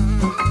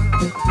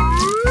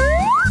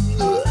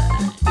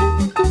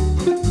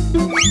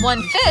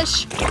 One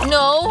fish?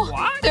 No,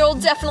 What? there'll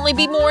definitely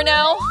be more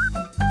now.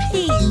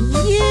 Hey,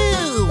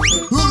 you!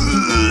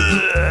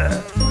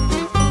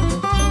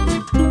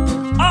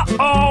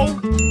 Oh.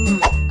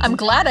 I'm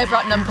glad I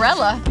brought an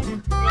umbrella.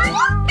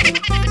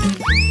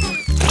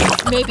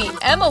 Maybe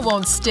Emma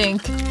won't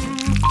stink,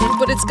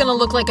 but it's gonna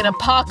look like an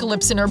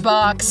apocalypse in her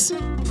box.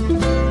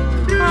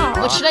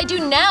 What should I do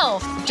now?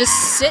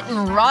 Just sit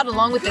and rot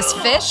along with this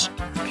fish?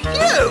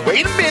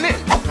 Wait a minute.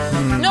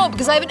 No,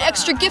 because I have an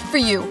extra gift for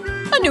you.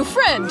 A new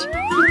friend.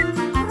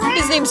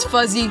 His name's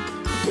Fuzzy.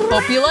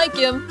 Hope you like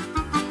him.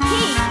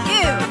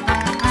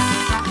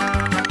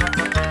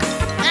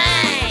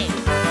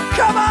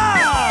 Come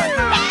on.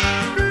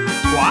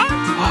 What?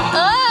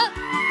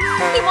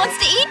 He wants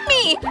to eat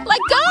me! Let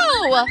go!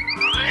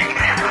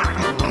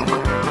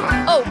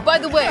 Oh, by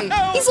the way,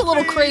 he's a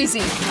little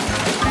crazy.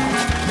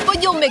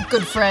 But you'll make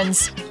good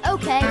friends.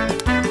 Okay.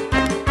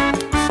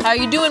 How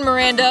you doing,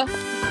 Miranda?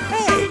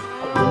 Hey.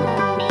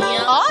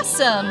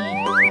 Awesome!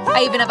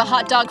 I even have a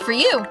hot dog for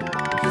you.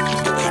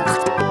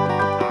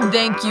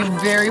 Thank you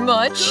very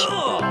much.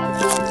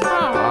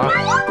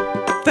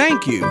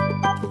 Thank you.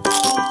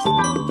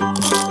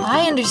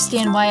 I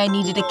understand why I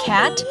needed a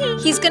cat.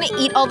 He's gonna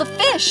eat all the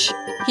fish.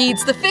 He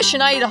eats the fish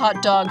and I eat a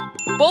hot dog.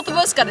 Both of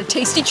us got a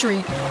tasty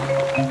treat.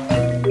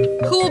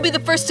 Who will be the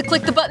first to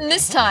click the button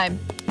this time?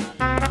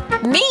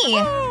 Me!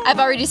 I've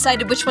already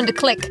decided which one to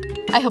click.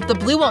 I hope the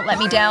blue won't let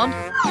me down.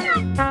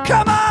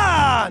 Come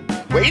on.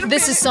 Wait a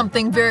This is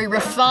something very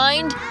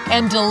refined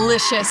and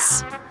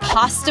delicious.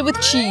 Pasta with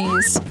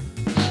cheese.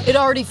 It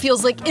already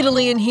feels like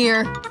Italy in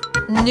here.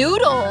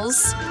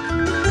 Noodles.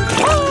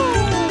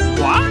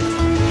 What?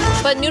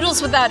 But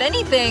noodles without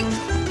anything,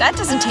 that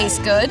doesn't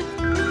taste good.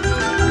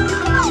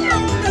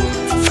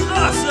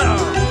 Awesome.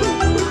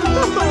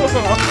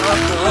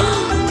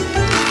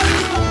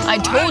 I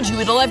told you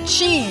it'll have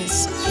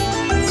cheese.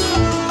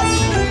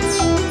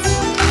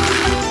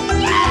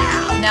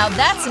 Now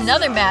that's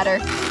another matter.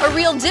 A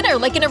real dinner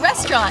like in a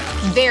restaurant.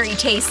 Very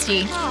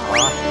tasty.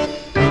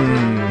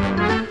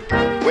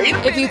 Wait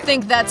a If you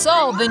think that's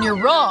all, then you're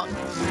wrong.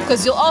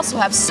 Because you'll also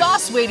have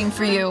sauce waiting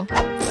for you.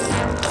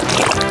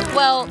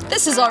 Well,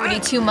 this is already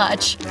too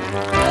much.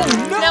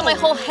 Now my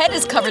whole head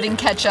is covered in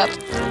ketchup.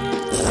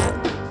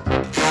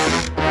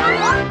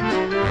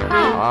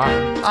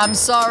 I'm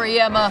sorry,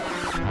 Emma.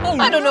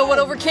 I don't know what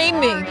overcame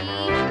me.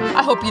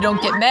 I hope you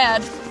don't get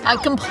mad. I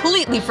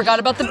completely forgot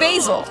about the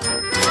basil.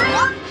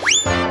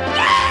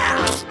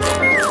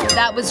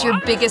 That was your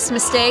biggest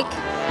mistake?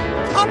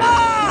 Come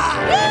on.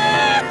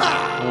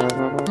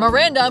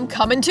 Miranda, I'm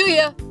coming to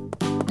you.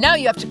 Now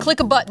you have to click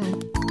a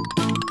button.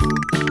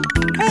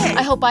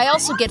 I hope I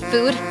also get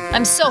food.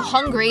 I'm so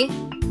hungry.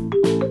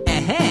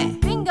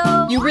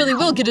 Bingo. You really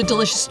will get a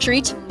delicious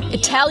treat.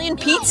 Italian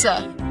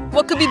pizza.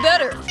 What could be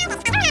better?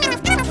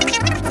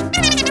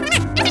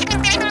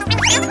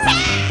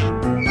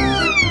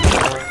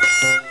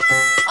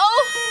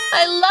 Oh,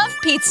 I love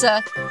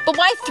pizza. But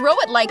why throw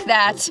it like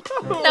that?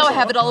 Now I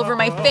have it all over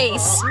my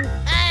face.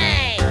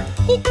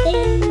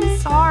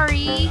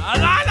 Sorry.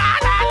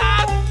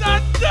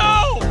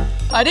 No.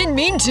 I didn't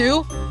mean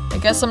to. I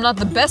guess I'm not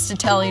the best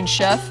Italian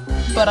chef,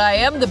 but I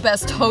am the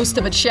best host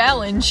of a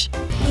challenge.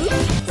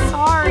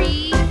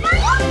 Sorry.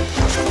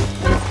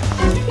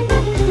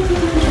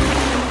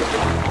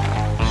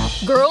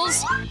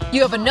 Girls,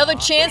 you have another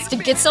chance to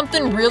get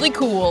something really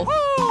cool.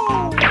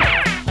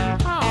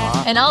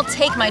 And I'll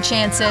take my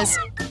chances.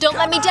 Don't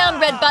let me down,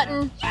 red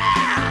button.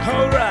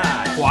 All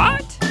right.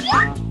 What?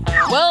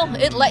 Well,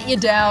 it let you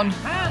down.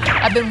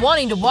 I've been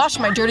wanting to wash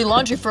my dirty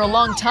laundry for a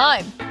long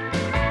time.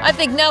 I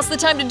think now's the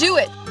time to do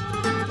it.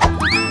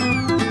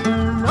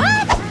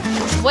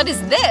 What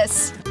is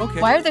this? Okay.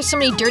 Why are there so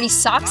many dirty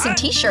socks and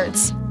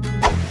t-shirts?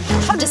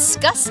 How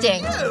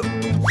disgusting.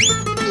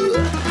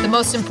 The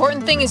most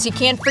important thing is you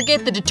can't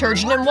forget the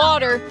detergent and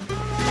water.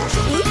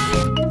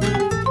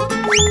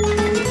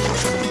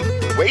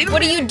 Wait.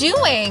 What are you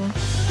doing?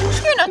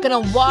 You're not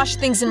gonna wash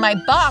things in my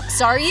box,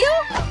 are you?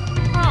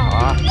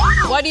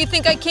 Why do you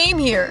think I came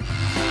here?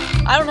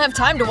 I don't have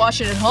time to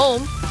wash it at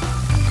home.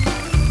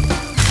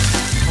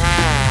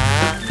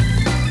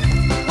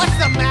 What's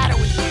the matter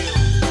with you?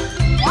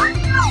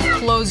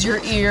 Close your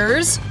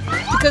ears,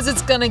 because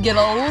it's gonna get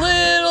a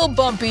little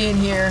bumpy in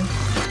here.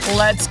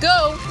 Let's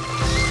go.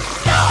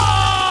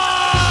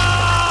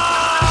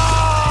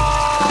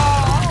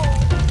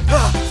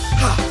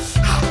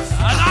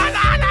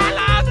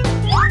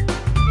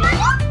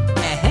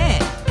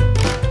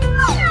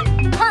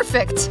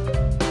 Perfect.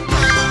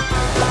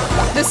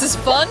 This is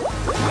fun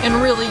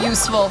and really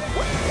useful.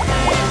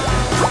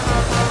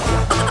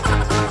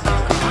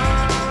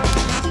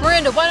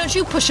 Miranda, why don't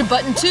you push a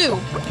button too?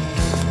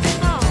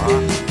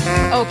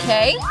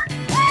 Okay.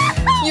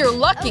 You're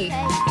lucky.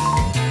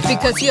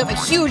 Because you have a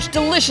huge,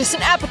 delicious,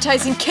 and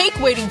appetizing cake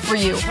waiting for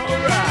you.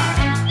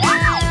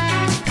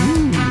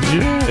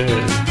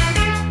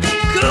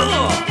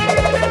 Cool.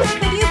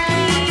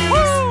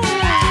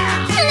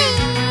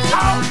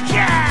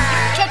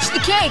 Catch the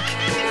cake.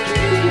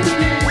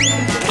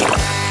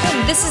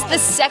 This is the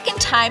second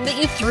time that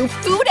you threw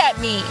food at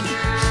me.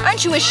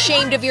 Aren't you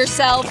ashamed of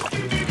yourself?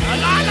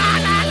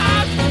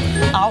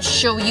 I'll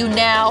show you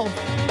now.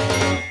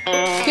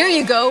 Here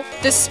you go.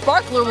 This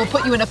sparkler will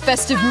put you in a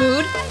festive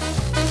mood.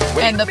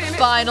 And the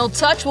final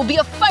touch will be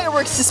a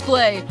fireworks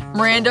display.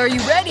 Miranda, are you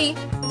ready?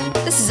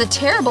 This is a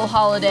terrible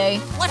holiday.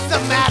 What's the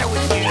matter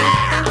with you?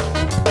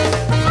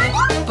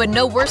 But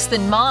no worse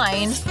than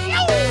mine.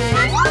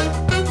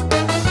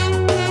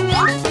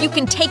 You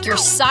can take your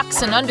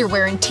socks and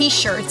underwear and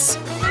t-shirts.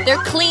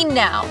 They're clean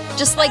now,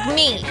 just like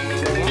me.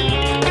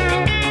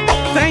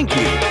 Thank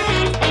you.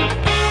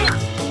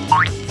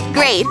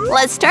 Great,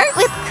 let's start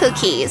with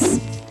cookies.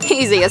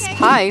 Easy as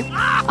pie.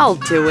 I'll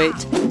do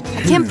it.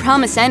 I can't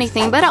promise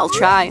anything, but I'll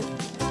try.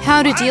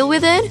 How to deal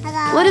with it?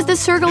 What is the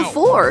circle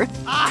for?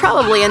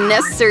 Probably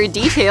unnecessary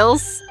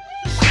details.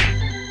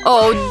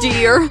 Oh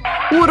dear,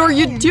 what are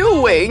you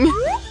doing?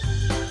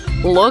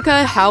 Look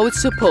at how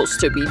it's supposed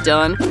to be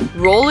done.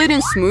 Roll it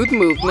in smooth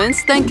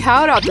movements, then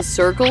cut out the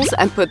circles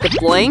and put the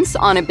blanks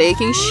on a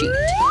baking sheet.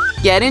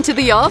 Get into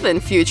the oven,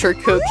 future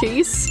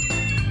cookies.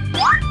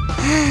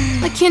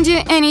 I can't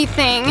do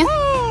anything.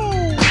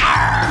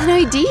 An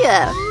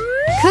idea.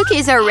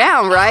 Cookies are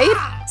round, right?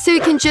 So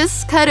you can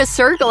just cut a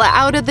circle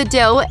out of the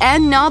dough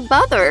and not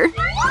bother.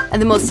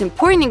 And the most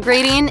important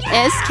ingredient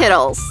is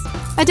Skittles.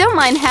 I don't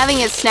mind having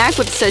a snack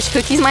with such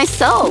cookies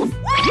myself.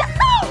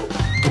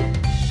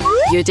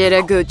 You did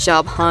a good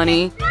job,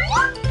 honey.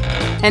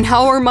 And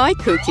how are my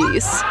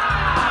cookies?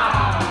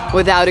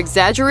 Without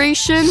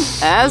exaggeration,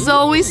 as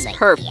always,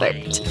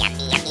 perfect.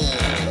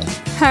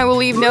 I will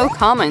leave no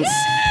comments.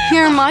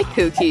 Here are my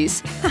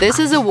cookies. This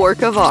is a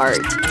work of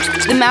art.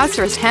 The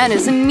master's hand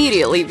is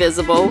immediately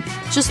visible.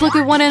 Just look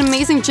at what an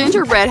amazing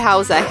gingerbread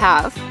house I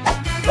have.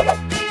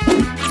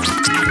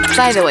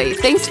 By the way,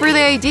 thanks for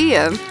the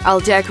idea. I'll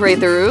decorate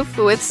the roof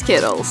with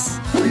Skittles.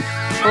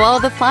 Well,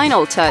 the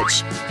final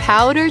touch,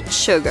 powdered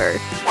sugar.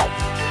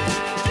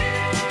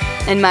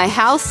 And my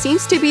house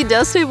seems to be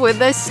dusted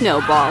with a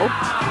snowball.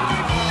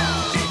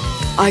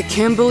 I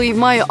can't believe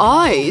my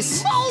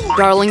eyes.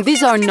 Darling,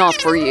 these are not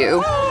for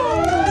you.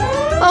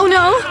 Oh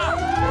no!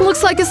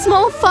 Looks like a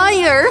small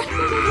fire.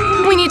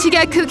 We need to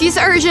get cookies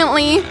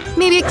urgently.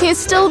 Maybe it can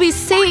still be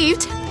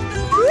saved.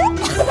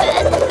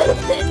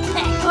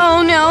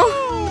 Oh no!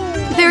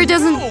 There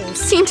doesn't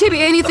seem to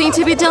be anything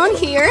to be done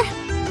here.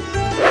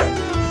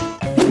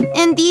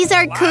 And these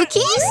are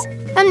cookies?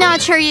 I'm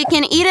not sure you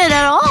can eat it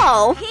at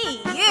all.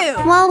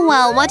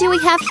 Well, what do we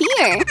have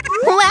here?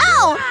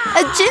 Wow!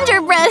 A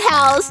gingerbread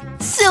house!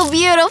 So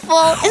beautiful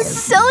and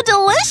so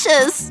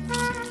delicious!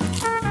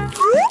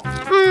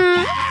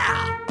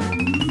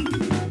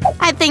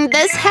 I think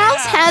this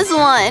house has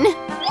one.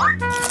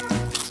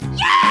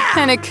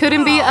 And it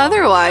couldn't be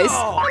otherwise.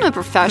 I'm a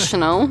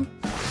professional.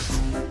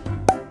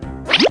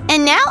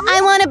 And now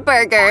I want a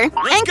burger.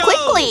 And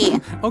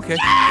quickly! Okay.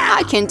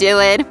 I can do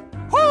it.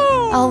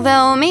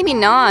 Although, maybe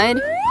not.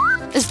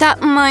 Is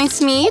that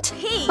mice meat?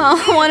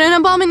 Oh, what an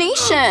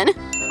abomination!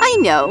 I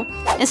know.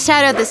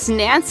 Instead of this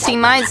nasty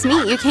mice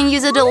meat, you can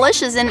use a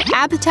delicious and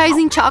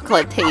appetizing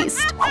chocolate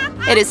paste.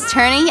 It is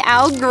turning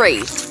out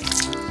great.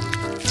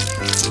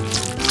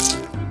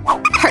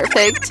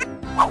 Perfect.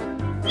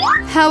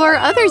 How are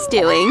others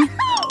doing?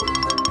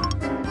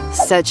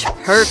 Such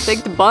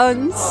perfect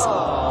buns.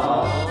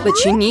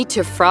 But you need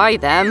to fry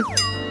them.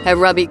 A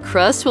rubby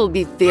crust will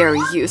be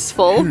very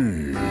useful.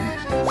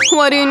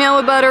 What do you know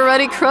about a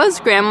ruddy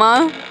crust,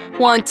 Grandma?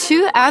 1,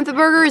 2, and the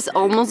burger is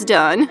almost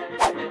done.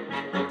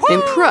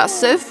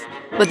 Impressive.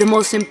 But the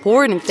most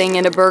important thing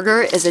in a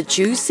burger is a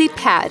juicy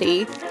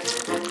patty.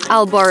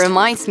 I'll borrow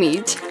mice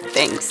meat.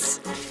 Thanks.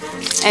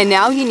 And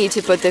now you need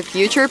to put the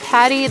future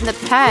patty in the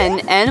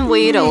pan and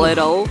wait a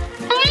little.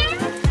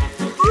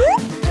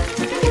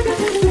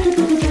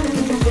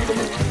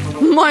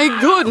 My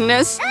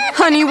goodness!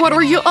 Honey, what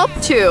are you up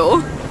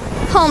to?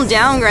 Calm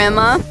down,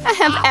 Grandma. I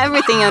have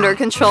everything under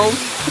control.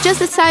 I just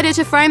decided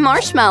to fry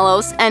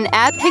marshmallows and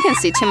add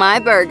piquancy to my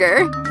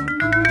burger.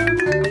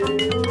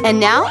 And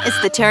now it's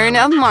the turn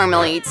of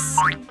marmalades.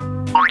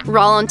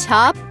 Roll on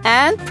top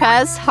and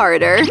press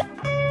harder.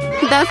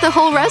 That's the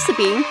whole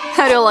recipe.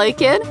 How do you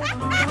like it?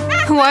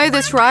 Why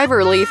this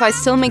rivalry if I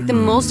still make the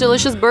most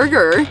delicious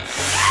burger?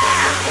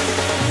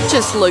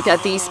 Just look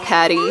at these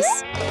patties.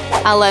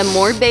 I'll add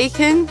more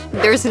bacon.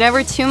 There's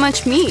never too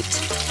much meat.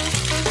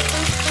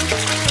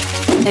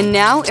 And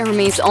now it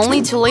remains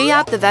only to lay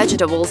out the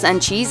vegetables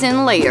and cheese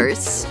in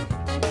layers.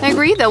 I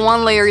agree that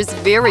one layer is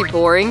very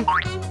boring.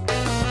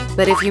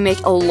 But if you make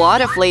a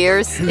lot of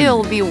layers,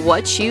 it'll be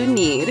what you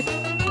need.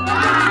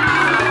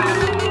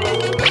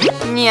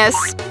 Yes,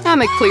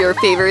 I'm a clear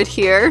favorite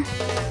here.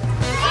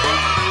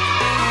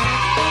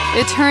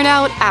 It turned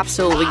out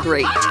absolutely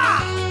great.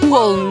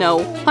 Well,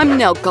 no, I'm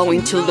not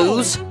going to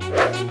lose.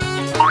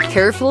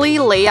 Carefully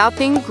lay out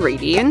the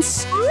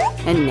ingredients.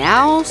 And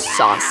now,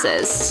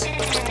 sauces.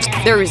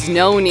 There is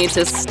no need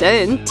to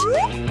stint.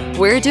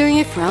 We're doing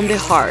it from the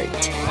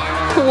heart.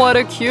 What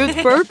a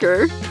cute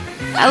burger.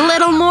 A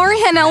little more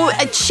and I'll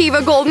achieve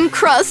a golden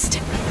crust.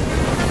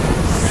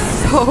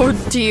 Oh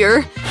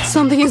dear,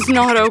 something is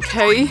not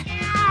okay.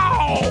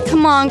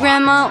 Come on,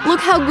 Grandma, look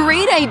how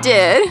great I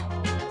did.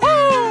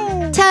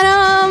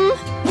 Ta-da!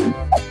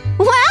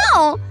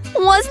 Wow!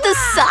 What's the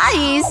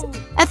size?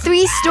 A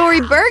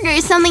 3-story burger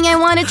is something I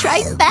want to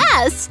try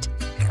fast.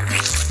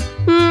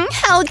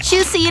 How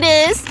juicy it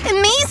is!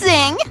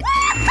 Amazing!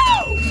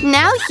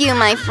 Now you,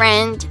 my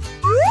friend.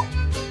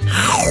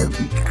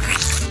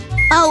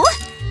 Oh,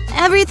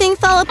 everything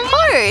fell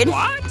apart.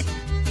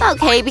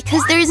 Okay,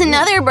 because there's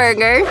another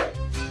burger.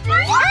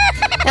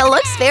 It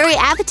looks very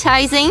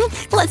appetizing.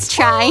 Let's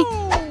try.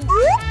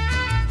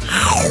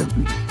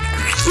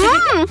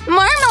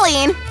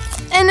 Marmalade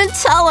and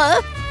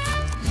Nutella.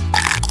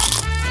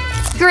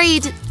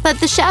 Great, but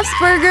the chef's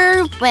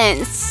burger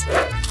wins.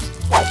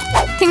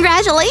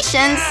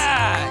 Congratulations!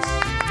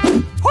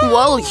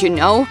 Well, you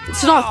know,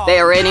 it's not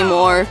fair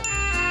anymore.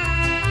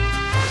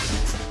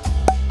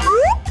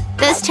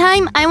 This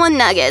time, I want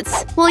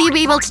nuggets. Will you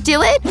be able to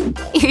do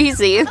it?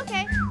 Easy.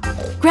 Okay.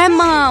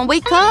 Grandma,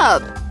 wake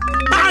up!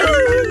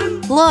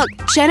 Look,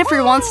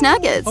 Jennifer wants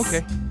nuggets.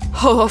 Okay.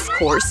 Oh, of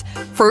course.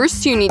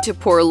 First, you need to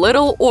pour a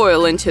little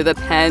oil into the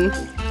pan.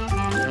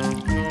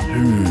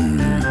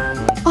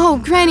 Oh,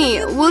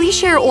 Granny, will you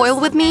share oil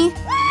with me?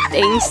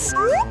 Thanks.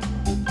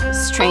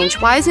 Strange,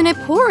 why isn't it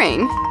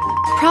pouring?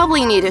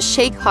 Probably need to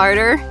shake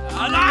harder.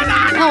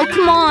 Oh,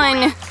 come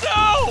on.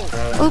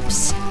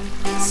 Oops.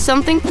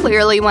 Something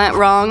clearly went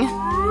wrong.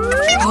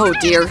 Oh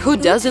dear, who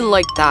doesn't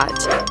like that?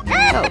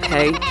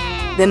 Okay.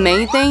 The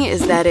main thing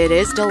is that it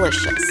is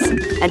delicious.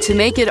 And to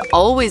make it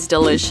always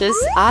delicious,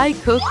 I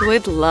cook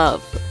with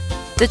love.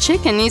 The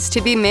chicken needs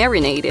to be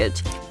marinated.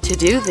 To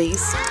do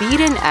this, beat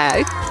an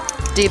egg,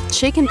 dip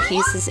chicken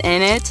pieces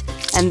in it,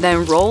 and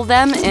then roll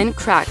them in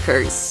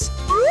crackers.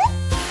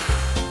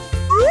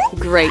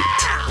 Great.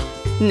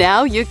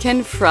 Now you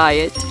can fry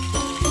it.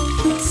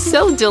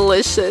 So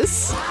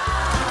delicious.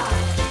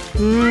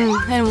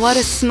 And what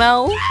a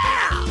smell.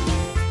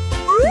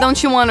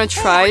 Don't you want to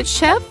try it,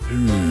 Chef?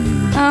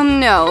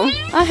 No.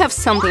 I have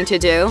something to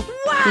do.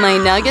 My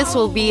nuggets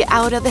will be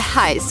out of the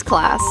highest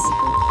class.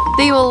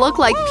 They will look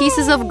like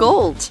pieces of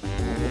gold.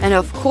 And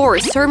of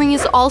course, serving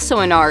is also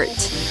an art.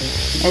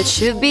 It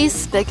should be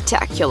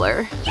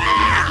spectacular.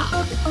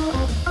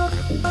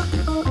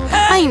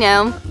 I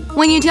know.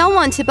 When you don't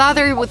want to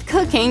bother with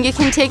cooking, you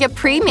can take a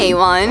pre-made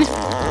one.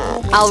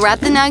 I'll wrap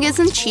the nuggets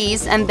in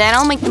cheese, and then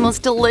I'll make the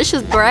most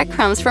delicious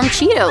breadcrumbs from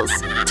Cheetos.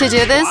 To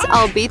do this,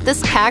 I'll beat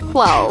this pack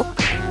well.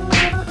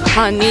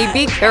 Honey,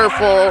 be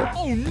careful.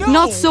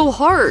 Not so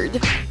hard.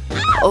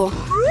 Oh,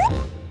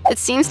 it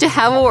seems to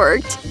have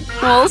worked.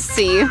 We'll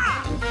see.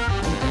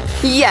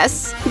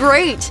 Yes,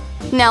 great.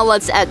 Now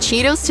let's add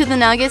Cheetos to the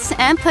nuggets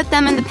and put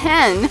them in the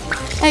pan.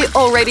 I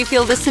already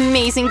feel this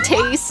amazing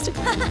taste.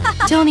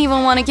 Don't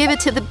even want to give it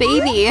to the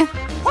baby.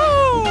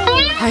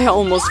 I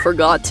almost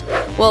forgot.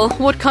 Well,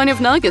 what kind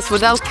of nuggets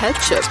without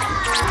ketchup?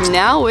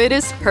 Now it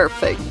is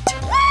perfect.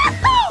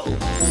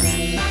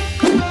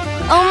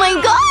 Oh my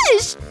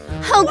gosh!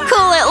 How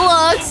cool it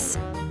looks!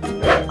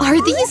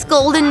 Are these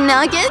golden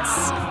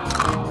nuggets?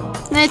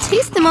 They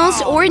taste the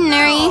most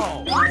ordinary.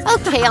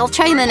 Okay, I'll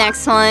try the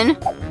next one.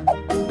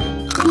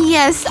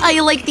 Yes, I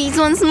like these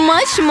ones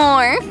much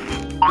more.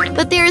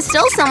 But there are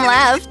still some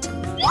left.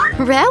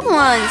 Red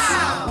ones.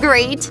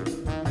 Great.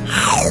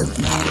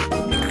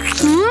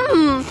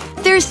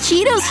 There's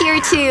Cheetos here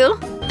too.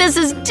 This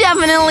is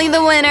definitely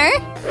the winner.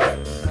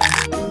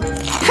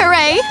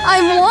 Hooray,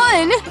 I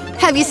won!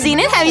 Have you seen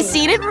it? Have you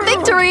seen it?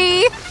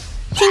 Victory!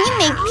 Can you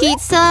make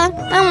pizza?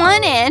 I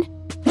want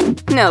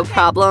it. No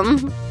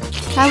problem.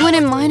 I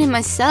wouldn't mind it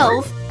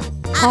myself.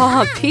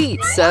 Ah,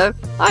 pizza.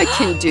 I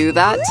can do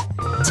that.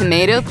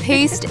 Tomato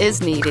paste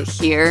is needed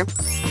here.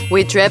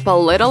 We drip a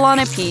little on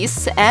a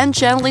piece and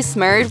gently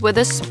smear it with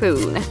a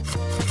spoon.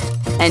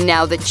 And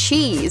now the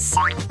cheese.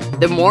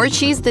 The more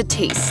cheese, the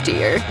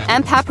tastier.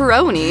 And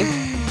pepperoni.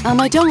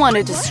 I don't want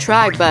to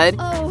distract, but…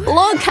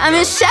 Look, I'm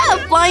a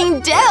chef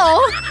flying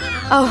dough!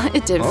 Oh,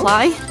 it didn't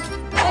fly?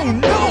 Oh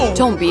no!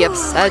 Don't be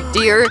upset,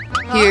 dear.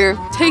 Here,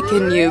 take a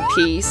new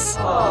piece.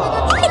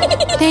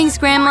 Thanks,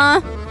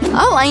 Grandma.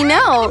 Oh, I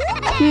know.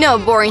 No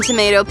boring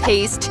tomato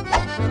paste,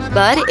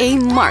 but a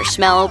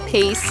marshmallow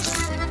paste.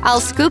 I'll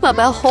scoop up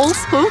a whole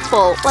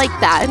spoonful like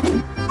that.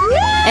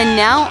 And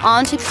now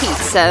on to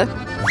pizza.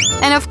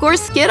 And of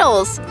course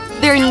Skittles.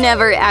 They're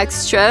never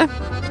extra.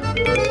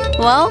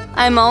 Well,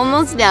 I'm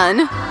almost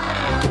done.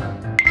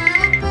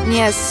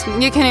 Yes,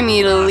 you can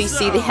immediately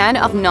see the hand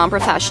of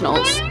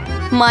non-professionals.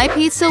 My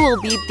pizza will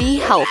be the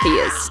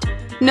healthiest.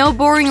 No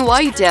boring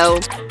white dough.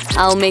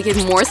 I'll make it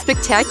more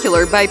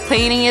spectacular by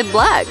painting it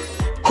black.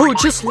 Oh,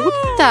 just look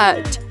at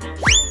that.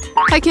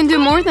 I can do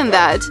more than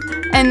that.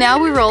 And now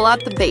we roll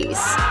out the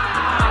base.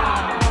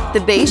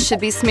 The base should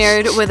be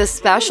smeared with a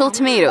special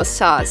tomato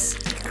sauce.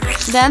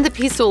 Then the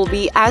pizza will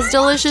be as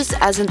delicious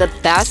as in the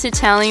best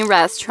Italian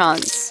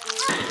restaurants.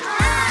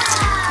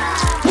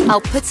 I'll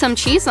put some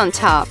cheese on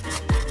top.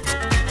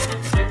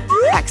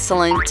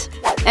 Excellent.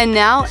 And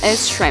now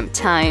it's shrimp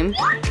time.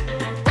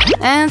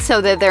 And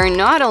so that they're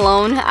not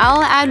alone,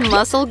 I'll add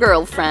mussel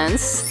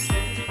girlfriends.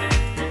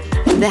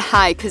 The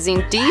high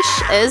cuisine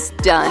dish is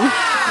done.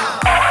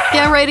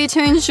 Get ready to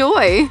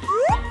enjoy.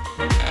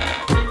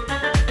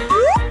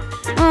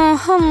 Oh, Oh,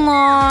 how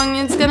long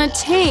it's gonna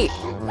take?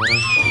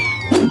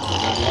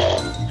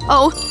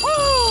 Oh,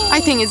 I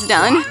think it's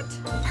done.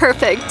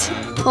 Perfect.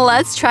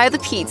 Let's try the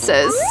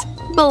pizzas.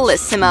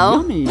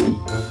 Bellissimo.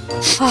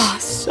 Oh,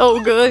 so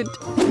good.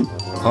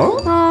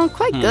 Oh,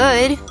 quite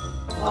good.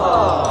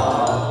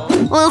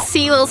 We'll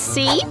see, we'll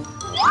see.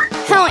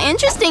 How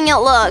interesting it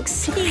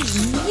looks. Ew,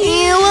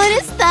 what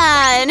is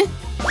that?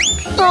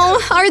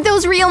 Oh, are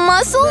those real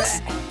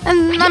mussels?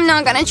 I'm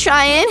not gonna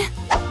try it.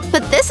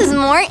 But this is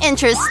more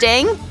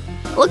interesting.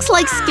 Looks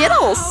like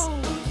Skittles.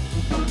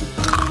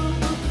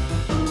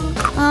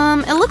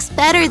 It looks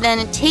better than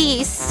it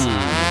tastes.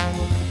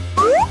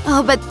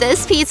 Oh, but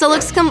this pizza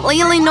looks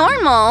completely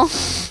normal.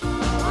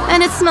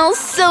 And it smells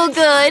so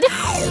good.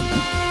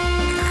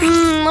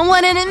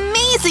 What an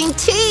amazing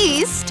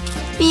taste.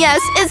 Yes,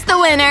 it's the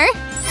winner.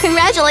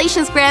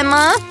 Congratulations,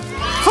 Grandma.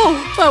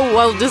 Oh, a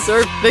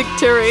well-deserved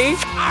victory.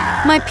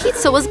 My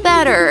pizza was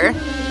better.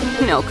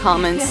 No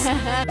comments.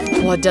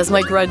 What does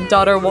my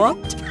granddaughter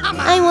want?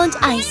 I want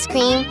ice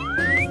cream.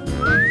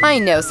 I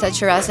know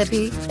such a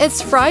recipe.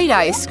 It's fried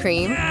ice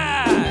cream.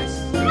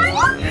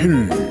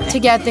 To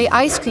get the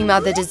ice cream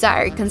at the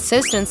desired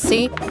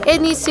consistency, it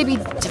needs to be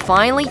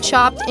finely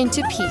chopped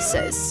into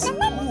pieces.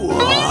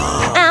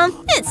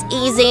 It's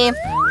easy.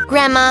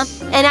 Grandma,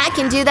 and I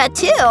can do that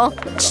too.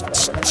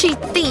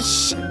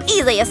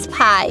 Easy as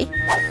pie.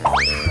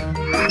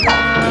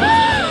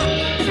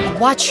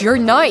 Watch your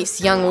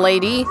knives, young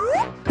lady.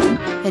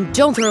 And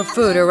don't throw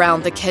food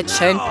around the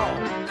kitchen.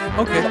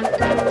 Okay.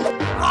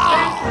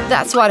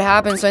 That's what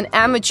happens when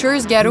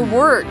amateurs get to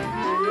work.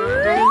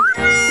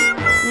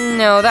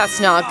 No, that's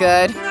not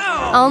good.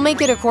 I'll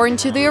make it according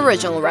to the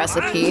original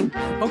recipe.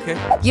 Okay.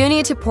 You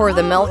need to pour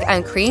the milk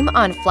and cream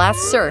on a flat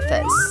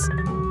surface.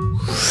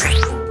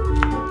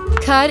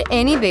 Cut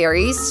any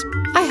berries,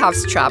 I have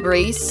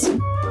strawberries,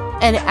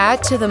 and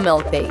add to the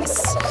milk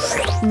base.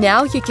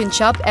 Now you can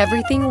chop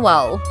everything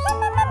well.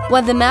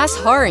 When the mass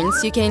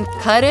hardens, you can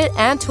cut it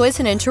and twist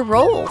it into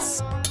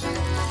rolls.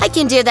 I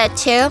can do that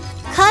too.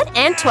 Cut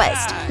and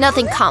twist.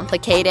 Nothing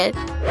complicated.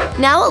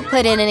 Now I'll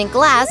put it in a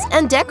glass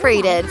and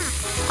decorate it.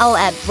 I'll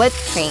add whipped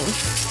cream.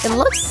 It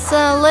looks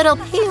a little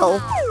pale.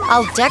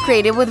 I'll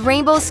decorate it with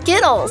rainbow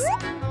Skittles.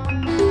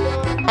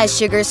 A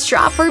sugar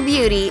straw for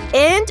beauty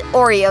and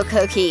Oreo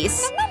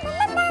cookies.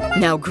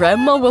 Now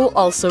Grandma will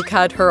also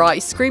cut her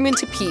ice cream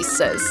into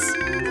pieces.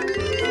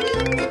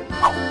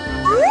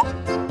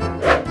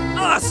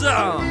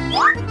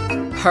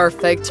 Awesome!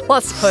 Perfect.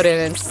 Let's put it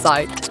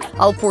inside.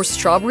 I'll pour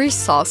strawberry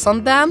sauce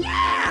on them.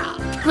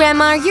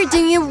 Grandma, you're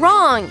doing it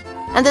wrong.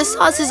 And the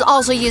sauce is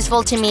also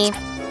useful to me.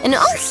 And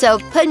also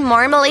put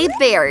marmalade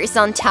berries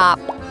on top.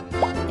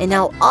 And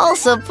I'll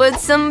also put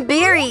some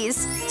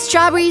berries.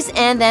 Strawberries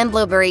and then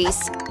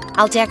blueberries.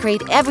 I'll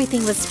decorate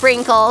everything with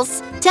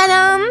sprinkles.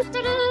 Ta-da!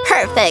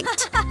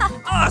 Perfect.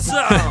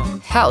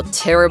 Awesome! How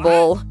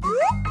terrible.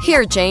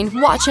 Here, Jane,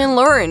 watch and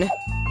learn.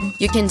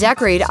 You can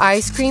decorate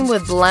ice cream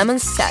with lemon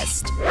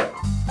zest.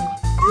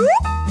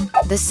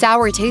 The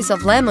sour taste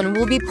of lemon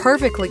will be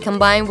perfectly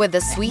combined with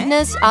the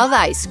sweetness of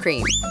ice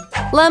cream.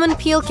 Lemon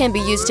peel can be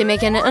used to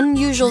make an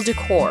unusual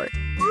decor.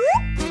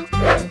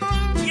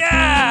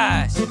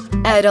 Yes!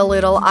 Add a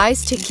little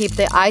ice to keep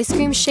the ice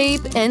cream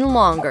shape in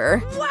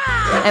longer.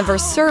 Wow! And for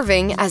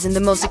serving, as in the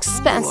most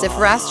expensive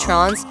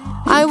restaurants,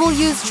 I will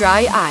use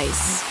dry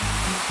ice.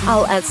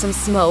 I'll add some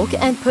smoke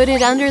and put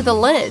it under the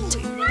lid.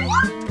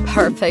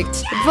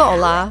 Perfect.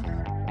 Voila!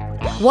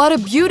 What a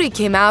beauty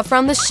came out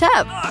from the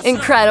chef!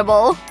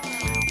 Incredible!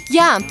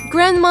 Yeah,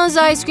 Grandma's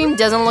ice cream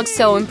doesn't look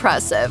so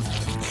impressive.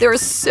 There are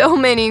so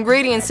many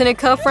ingredients in a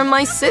cup from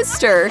my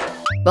sister.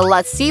 But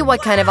let's see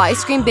what kind of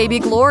ice cream Baby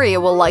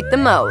Gloria will like the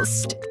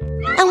most.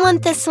 I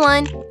want this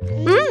one.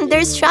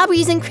 There's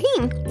strawberries and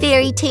cream.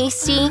 Very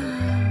tasty.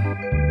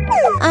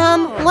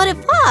 What a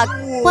fuck?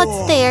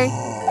 What's there?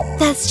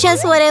 That's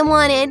just what I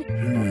wanted.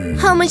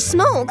 How much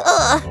smoke?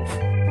 Ugh.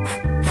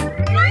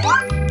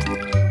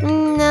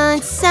 No,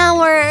 it's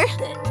sour.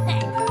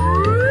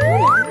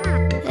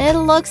 It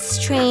looks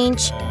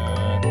strange.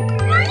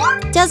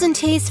 Doesn't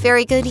taste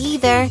very good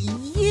either.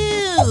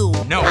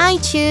 No. I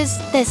choose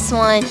this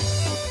one.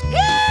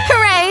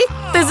 Hooray!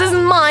 This is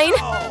mine!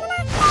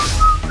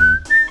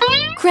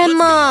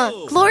 Grandma,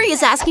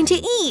 Gloria's asking to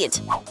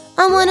eat.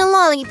 I want a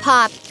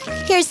lollipop.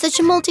 Here's such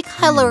a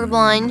multicolored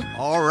one.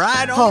 All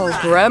right, Oh,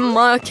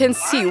 Grandma can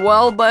see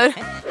well, but…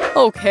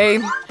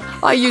 Okay,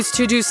 I used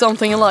to do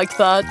something like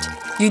that.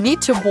 You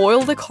need to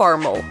boil the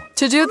caramel.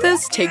 To do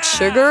this, take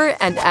sugar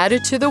and add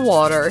it to the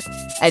water.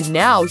 And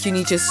now you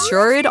need to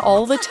stir it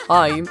all the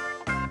time.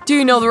 Do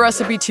you know the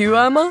recipe too,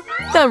 Emma?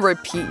 Then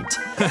repeat.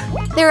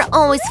 They're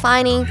always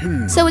fighting,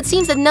 so it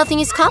seems that nothing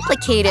is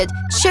complicated.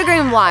 Sugar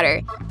and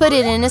water. Put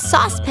it in a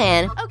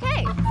saucepan.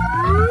 Okay.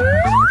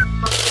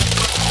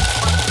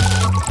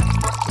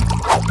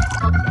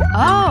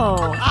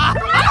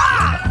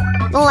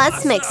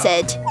 Let's mix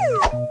it.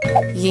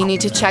 You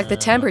need to check the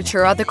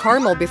temperature of the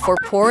caramel before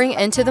pouring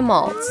into the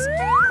malts.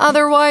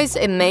 Otherwise,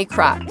 it may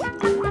crack.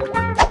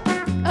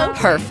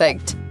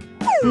 Perfect.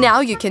 Now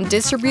you can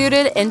distribute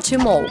it into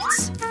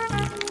molds.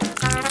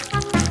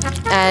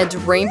 Add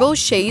rainbow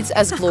shades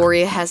as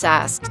Gloria has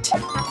asked.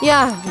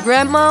 Yeah,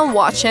 Grandma,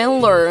 watch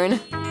and learn.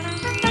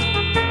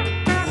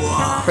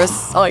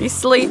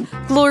 Precisely.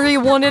 Gloria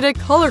wanted a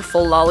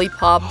colorful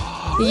lollipop.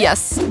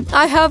 Yes,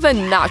 I have a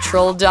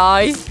natural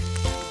dye.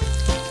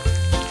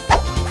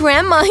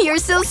 Grandma, you're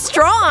so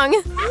strong!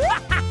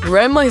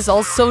 Grandma is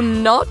also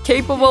not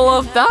capable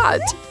of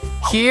that.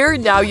 Here,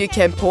 now you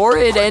can pour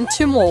it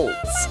into molds.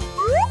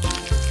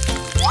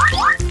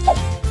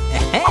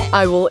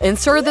 I will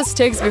insert the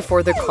sticks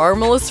before the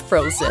caramel is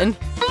frozen.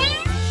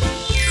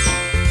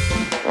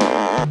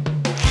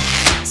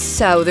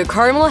 So, the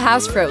caramel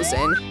has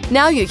frozen.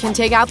 Now you can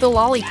take out the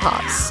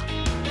lollipops.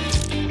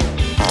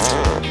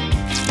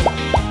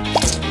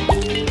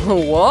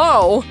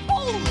 Wow!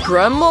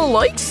 Grandma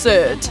likes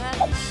it!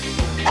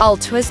 I'll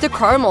twist the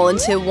caramel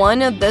into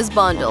one of these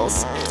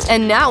bundles.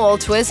 And now I'll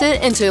twist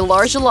it into a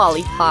large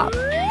lollipop.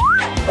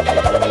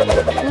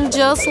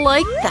 Just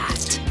like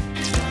that.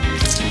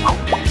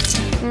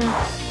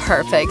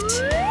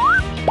 Perfect.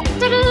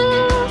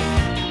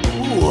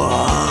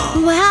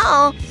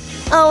 Wow!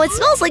 Oh, it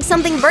smells like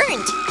something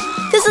burnt.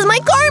 This is my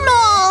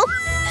caramel!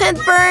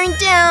 It burned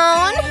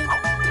down.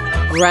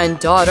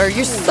 Granddaughter,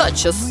 you're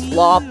such a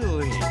slop.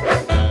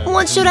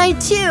 What should I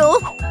do?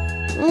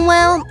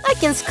 Well, I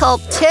can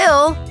sculpt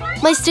too.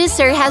 My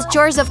sister has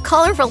jars of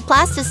colorful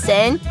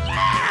plasticine.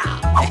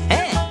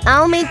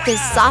 I'll make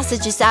these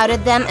sausages out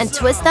of them and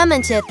twist them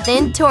into a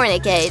thin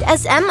tourniquet,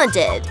 as Emma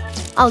did.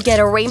 I'll get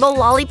a rainbow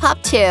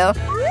lollipop too.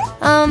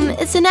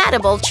 It's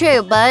inedible,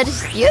 true, but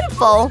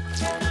beautiful.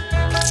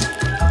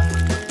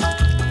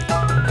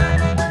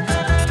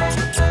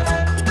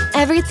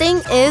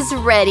 Everything is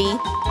ready.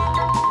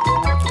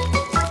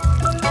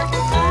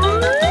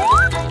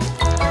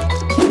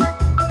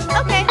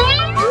 Okay.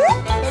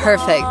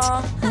 Perfect.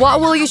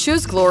 What will you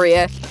choose,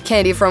 Gloria?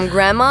 Candy from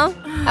Grandma?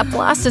 A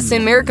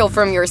plasticine miracle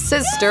from your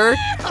sister?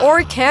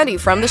 Or candy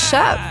from the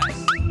chef?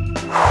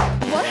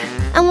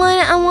 I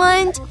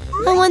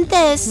want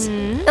this.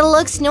 It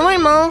looks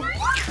normal.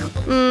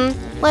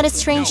 What a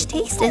strange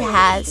taste it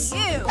has.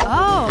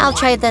 I'll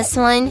try this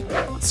one.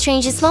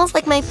 Strange, it smells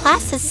like my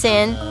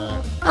plasticine.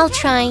 I'll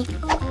try.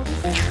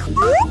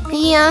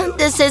 Yeah,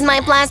 this is my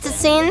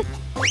plasticine.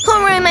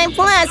 Hooray, my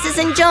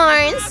plasticine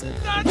jars!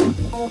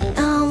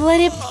 Oh, what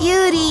a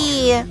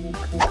beauty!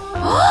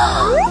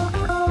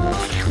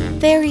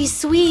 Very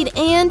sweet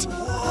and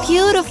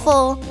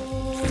beautiful.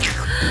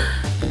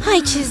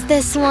 I choose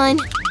this one.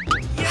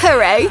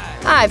 Hooray!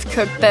 I've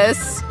cooked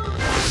this.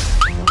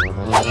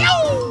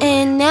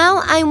 And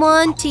now I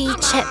want to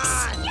eat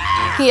chips.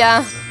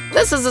 Yeah,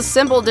 this is a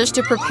simple dish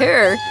to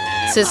prepare.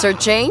 Sister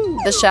Jane,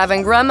 the chef,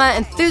 and Grandma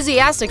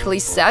enthusiastically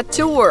set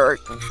to work.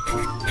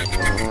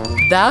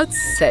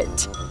 That's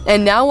it.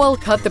 And now I'll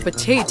cut the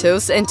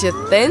potatoes into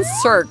thin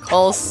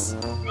circles.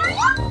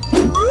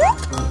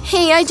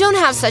 Hey, I don't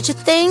have such a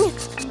thing.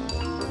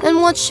 And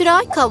what should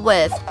I cut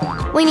with?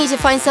 We need to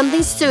find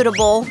something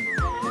suitable.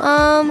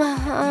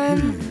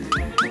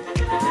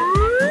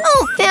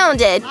 Oh,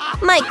 found it!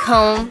 My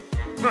comb.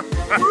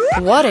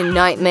 What a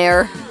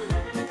nightmare.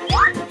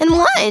 And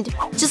what?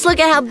 Just look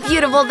at how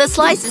beautiful the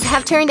slices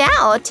have turned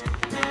out.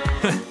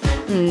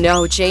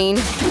 No, Jane.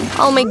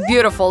 I'll make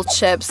beautiful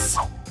chips.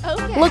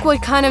 Okay. Look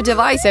what kind of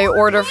device I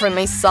ordered for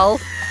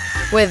myself.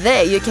 With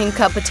it, you can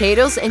cut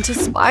potatoes into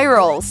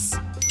spirals.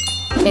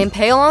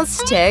 Impale on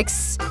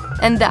sticks,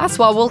 and that's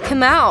what will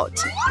come out.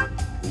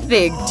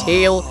 Big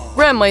deal.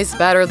 Grandma is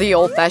better the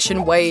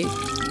old-fashioned way.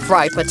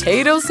 Fry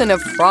potatoes in a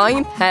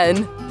frying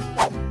pan.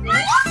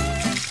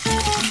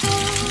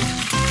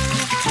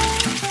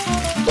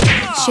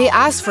 She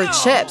asked for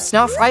chips,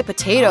 not fried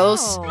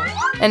potatoes.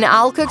 And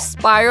I'll cook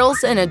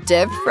spirals in a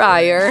deep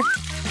fryer.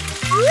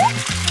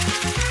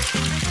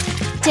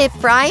 Deep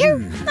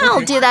fryer?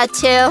 I'll do that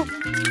too.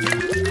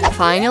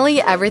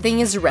 Finally, everything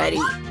is ready.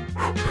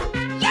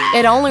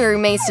 It only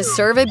remains to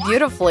serve it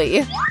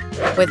beautifully,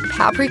 with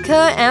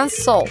paprika and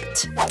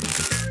salt.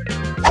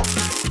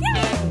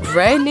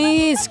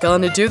 Granny's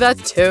gonna do that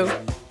too.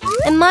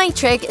 And my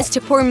trick is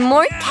to pour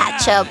more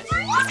ketchup.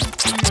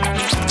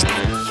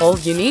 All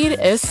you need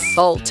is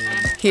salt.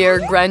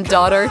 Here,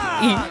 granddaughter,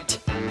 eat.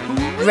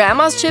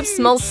 Grandma's chips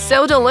smell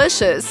so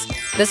delicious.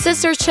 The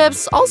sister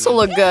chips also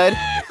look good.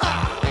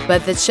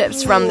 But the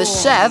chips from the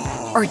chef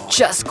are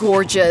just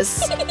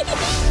gorgeous.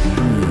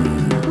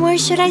 Where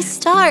should I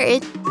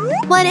start?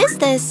 What is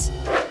this?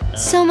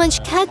 So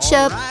much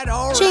ketchup.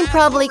 Jane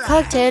probably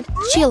cooked it.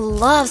 She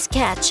loves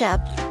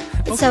ketchup.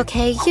 It's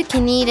okay, you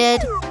can eat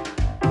it.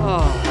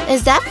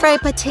 Is that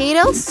fried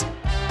potatoes?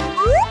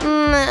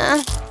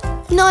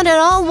 Not at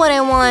all what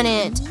I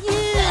wanted.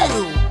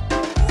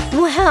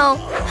 Wow,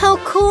 how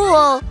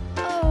cool.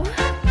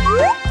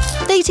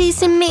 They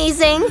taste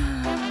amazing.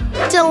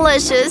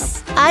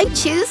 Delicious. I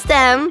choose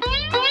them.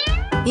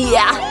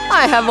 Yeah,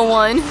 I have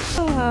one.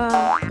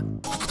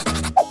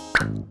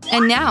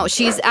 And now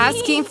she's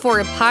asking for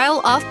a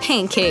pile of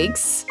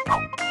pancakes.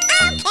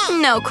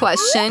 No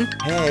question.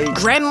 Hey.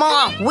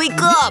 Grandma, wake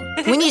up!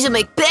 We need to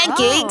make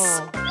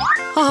pancakes!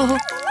 Oh,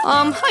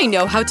 I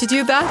know how to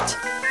do that.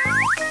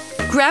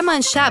 Grandma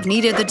and Chef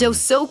kneaded the dough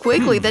so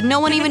quickly that no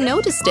one even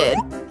noticed it.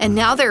 And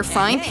now they're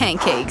frying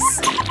pancakes.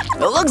 It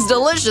looks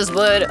delicious,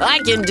 but I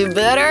can do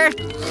better.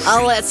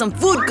 I'll add some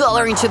food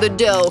coloring to the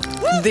dough.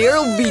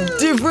 There'll be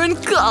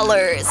different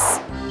colors.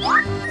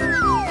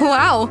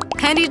 Wow,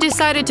 Andy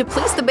decided to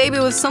please the baby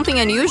with something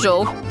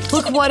unusual.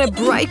 Look what a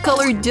bright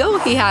colored dough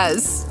he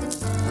has.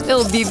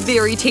 It'll be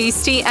very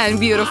tasty and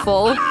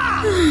beautiful.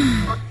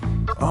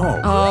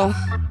 Oh,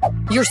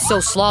 you're so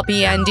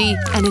sloppy, Andy.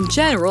 And in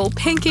general,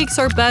 pancakes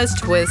are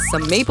best with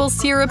some maple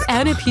syrup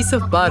and a piece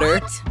of butter.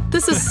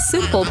 This is a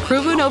simple,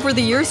 proven over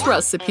the years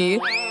recipe.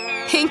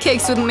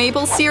 Pancakes with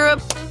maple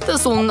syrup?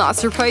 This will not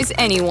surprise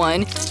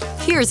anyone.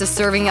 Here's a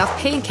serving of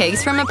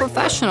pancakes from a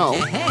professional.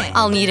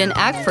 I'll need an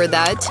egg for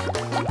that.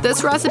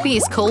 This recipe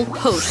is called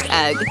poached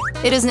egg.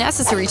 It is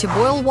necessary to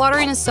boil water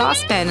in a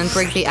saucepan and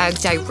break the egg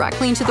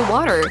directly into the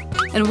water.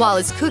 And while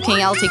it's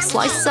cooking, I'll take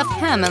slices of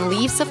ham and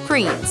leaves of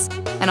greens.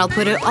 And I'll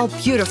put it all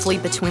beautifully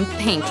between the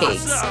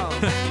pancakes.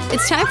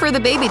 It's time for the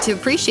baby to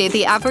appreciate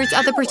the efforts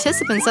of the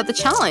participants of the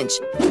challenge.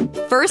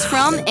 First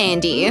from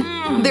Andy.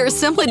 They're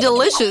simply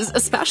delicious,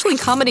 especially in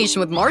combination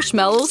with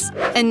marshmallows.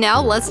 And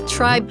now let's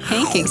try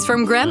pancakes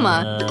from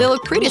Grandma. They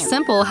look pretty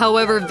simple,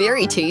 however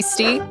very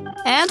tasty.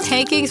 And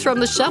pancakes from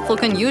the chef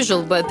look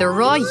unusual, but the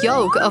raw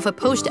yolk of a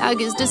poached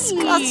egg is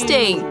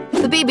disgusting.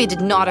 The baby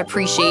did not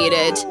appreciate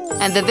it.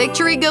 And the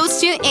victory goes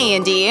to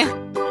Andy.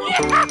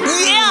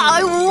 Yeah,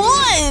 I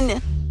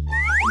won!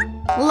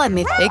 Let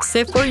me fix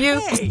it for you.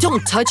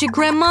 Don't touch it,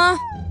 Grandma.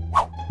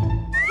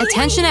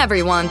 Attention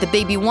everyone, the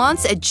baby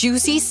wants a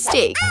juicy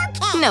steak.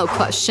 No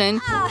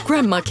question.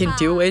 Grandma can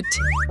do it.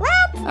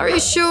 Are you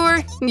sure?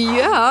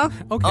 Yeah.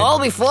 Okay. I'll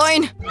be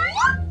fine.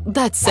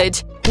 That's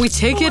it. We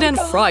take it and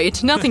fry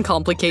it, nothing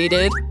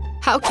complicated.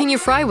 How can you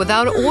fry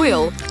without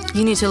oil?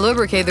 You need to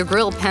lubricate the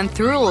grill pan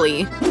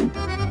thoroughly.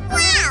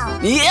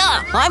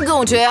 Yeah, I'm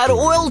going to add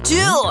oil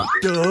too!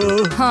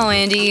 Duh. Oh,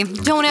 Andy,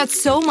 don't add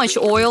so much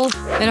oil.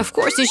 And of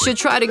course you should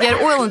try to get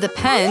oil in the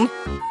pan.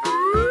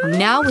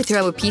 Now we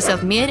throw a piece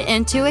of meat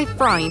into a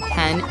frying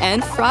pan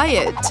and fry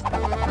it.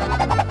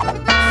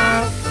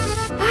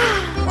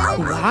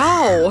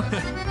 Wow!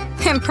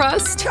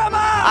 Impressed? Come on!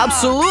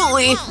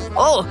 Absolutely!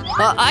 Oh,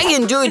 I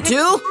can do it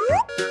too?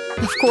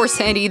 Of course,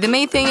 Andy, the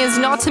main thing is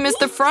not to miss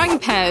the frying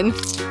pan.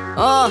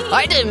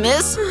 I didn't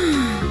miss.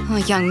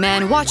 Oh, young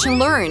man, watch and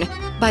learn.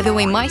 By the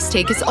way, my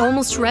steak is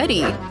almost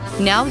ready.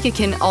 Now you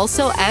can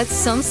also add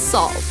some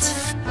salt.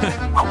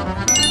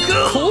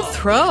 Cool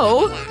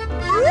throw!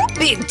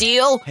 Big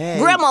deal! Hey.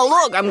 Grandma,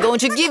 look, I'm going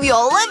to give you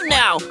a lift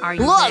now! Are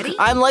you ready?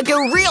 I'm like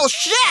a real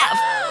chef!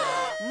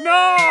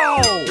 No!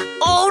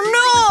 Oh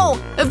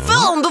no! It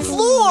fell on the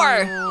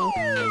floor!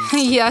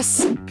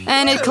 Yes,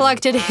 and it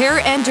collected hair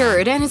and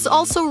dirt, and it's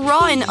also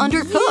raw and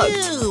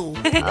undercooked.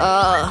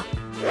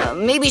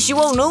 Maybe she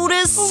won't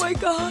notice? Oh my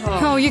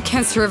god. Oh, you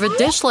can't serve a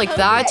dish like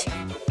that.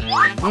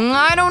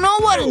 I don't know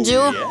what to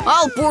do.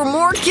 I'll pour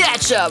more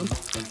ketchup.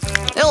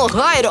 It'll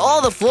hide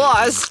all the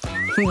flaws.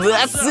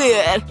 That's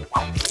it.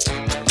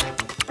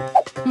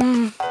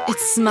 It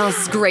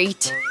smells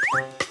great.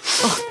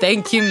 Oh,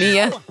 thank you,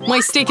 Mia. My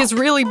steak is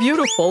really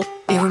beautiful.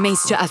 It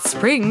remains to add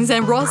springs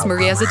and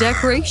rosemary as a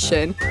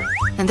decoration.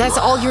 And that's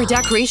all your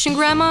decoration,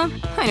 Grandma?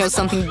 I know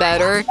something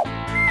better.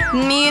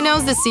 Mia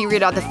knows the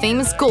secret of the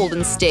famous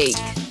golden steak.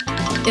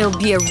 It'll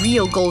be a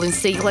real golden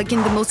steak like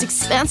in the most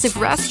expensive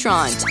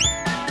restaurant.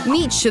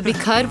 Meat should be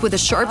cut with a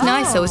sharp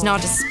knife so as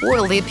not to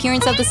spoil the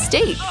appearance of the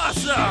steak.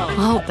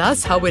 Oh,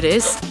 that's how it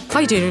is.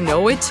 I didn't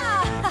know it.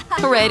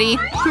 Ready?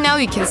 Now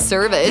you can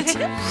serve it.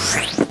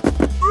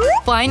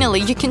 Finally,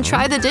 you can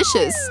try the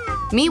dishes.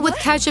 Meat with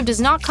ketchup does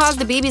not cause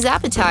the baby's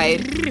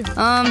appetite.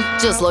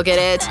 Just look at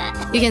it.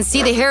 You can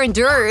see the hair and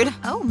dirt.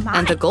 Oh my.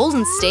 And the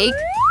golden steak.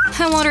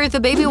 I wonder if the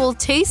baby will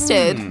taste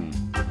it.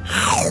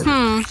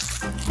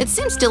 It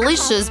seems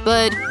delicious,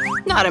 but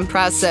not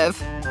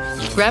impressive.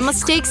 Grandma's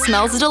steak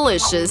smells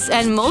delicious,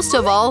 and most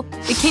of all,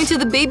 it came to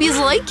the baby's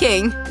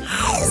liking.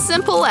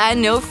 Simple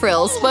and no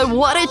frills, but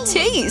what a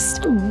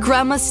taste!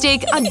 Grandma's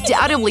steak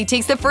undoubtedly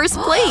takes the first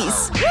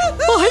place. I've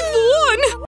won!